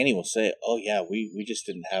 Annie will say, "Oh yeah, we just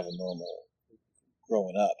didn't have a normal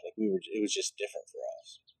growing up. Like it was just different for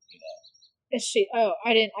us, Is she? Oh,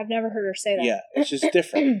 I've never heard her say that. Yeah, it's just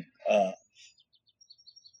different. The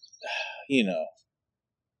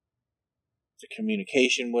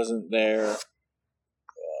communication wasn't there,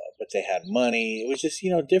 but they had money. It was just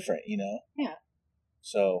different. Yeah.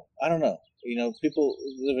 So I don't know. People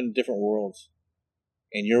live in different worlds,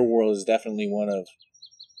 and your world is definitely one of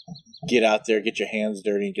get out there, get your hands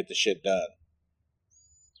dirty, and get the shit done.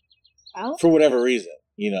 Well, for whatever reason,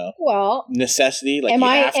 Well, necessity, like no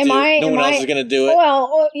one else is going to do it.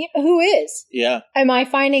 Well, who is? Yeah. Am I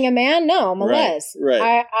finding a man? No, I'm a les.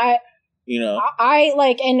 Right. I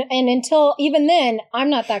like, and until even then, I'm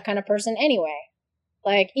not that kind of person anyway.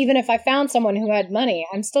 Like, even if I found someone who had money,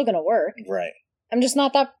 I'm still going to work. Right. I'm just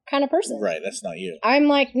not that kind of person. Right, that's not you. I'm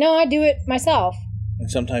like, no, I do it myself.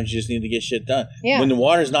 And sometimes you just need to get shit done. Yeah. When the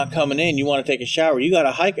water's not coming in, you want to take a shower. You got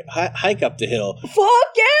to hike up the hill.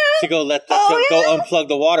 Fuck yeah! To go go unplug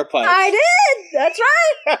the water pipe. I did. That's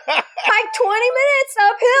right. Hike 20 minutes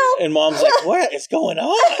uphill. And Mom's like, "What is going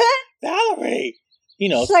on, Valerie?"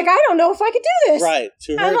 She's like, "I don't know if I could do this." Right.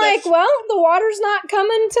 To her, I'm like, "Well, the water's not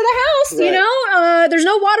coming to the house. Right. There's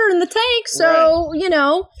no water in the tank, so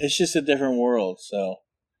right. It's just a different world. So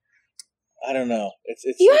I don't know. It's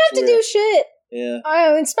you have to do shit. Yeah.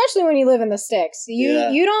 Especially when you live in the sticks.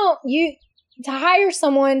 To hire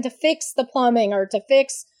someone to fix the plumbing or to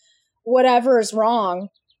fix whatever is wrong.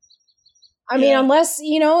 I mean, unless,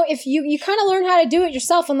 if you kind of learn how to do it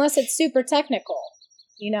yourself, unless it's super technical,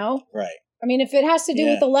 Right. I mean, if it has to do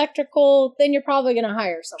with electrical, then you're probably going to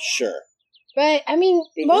hire someone. Sure. But, I mean,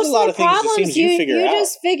 most of the problems you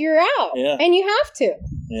just figure out. Yeah. And you have to.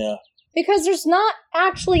 Yeah. Because there's not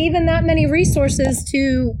actually even that many resources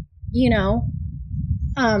to,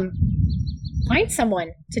 find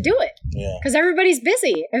someone to do it. Yeah. Because everybody's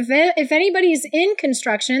busy. If anybody's in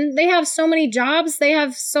construction, they have so many jobs, they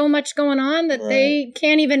have so much going on that they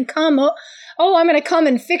can't even come. Oh, I'm going to come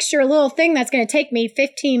and fix your little thing that's going to take me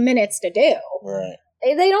 15 minutes to do. Right.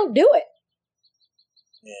 They don't do it.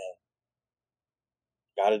 Yeah.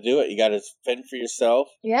 Got to do it. You got to fend for yourself.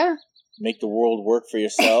 Yeah. Make the world work for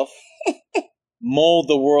yourself. Mold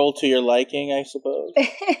the world to your liking, I suppose.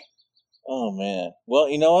 Oh, man. Well,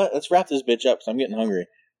 you know what? Let's wrap this bitch up because I'm getting hungry.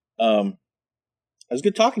 It was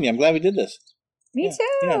good talking to you. I'm glad we did this. Me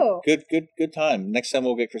too. Yeah. Good time. Next time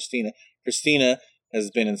we'll get Christina. Christina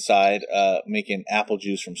has been inside making apple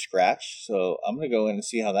juice from scratch. So I'm going to go in and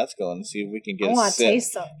see how that's going and see if we can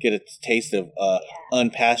get a taste of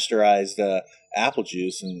unpasteurized apple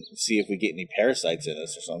juice and see if we get any parasites in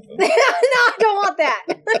us or something. No, I don't want that.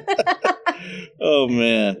 Oh,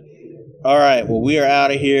 man. All right. Well, we are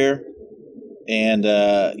out of here. And,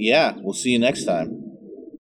 we'll see you next time.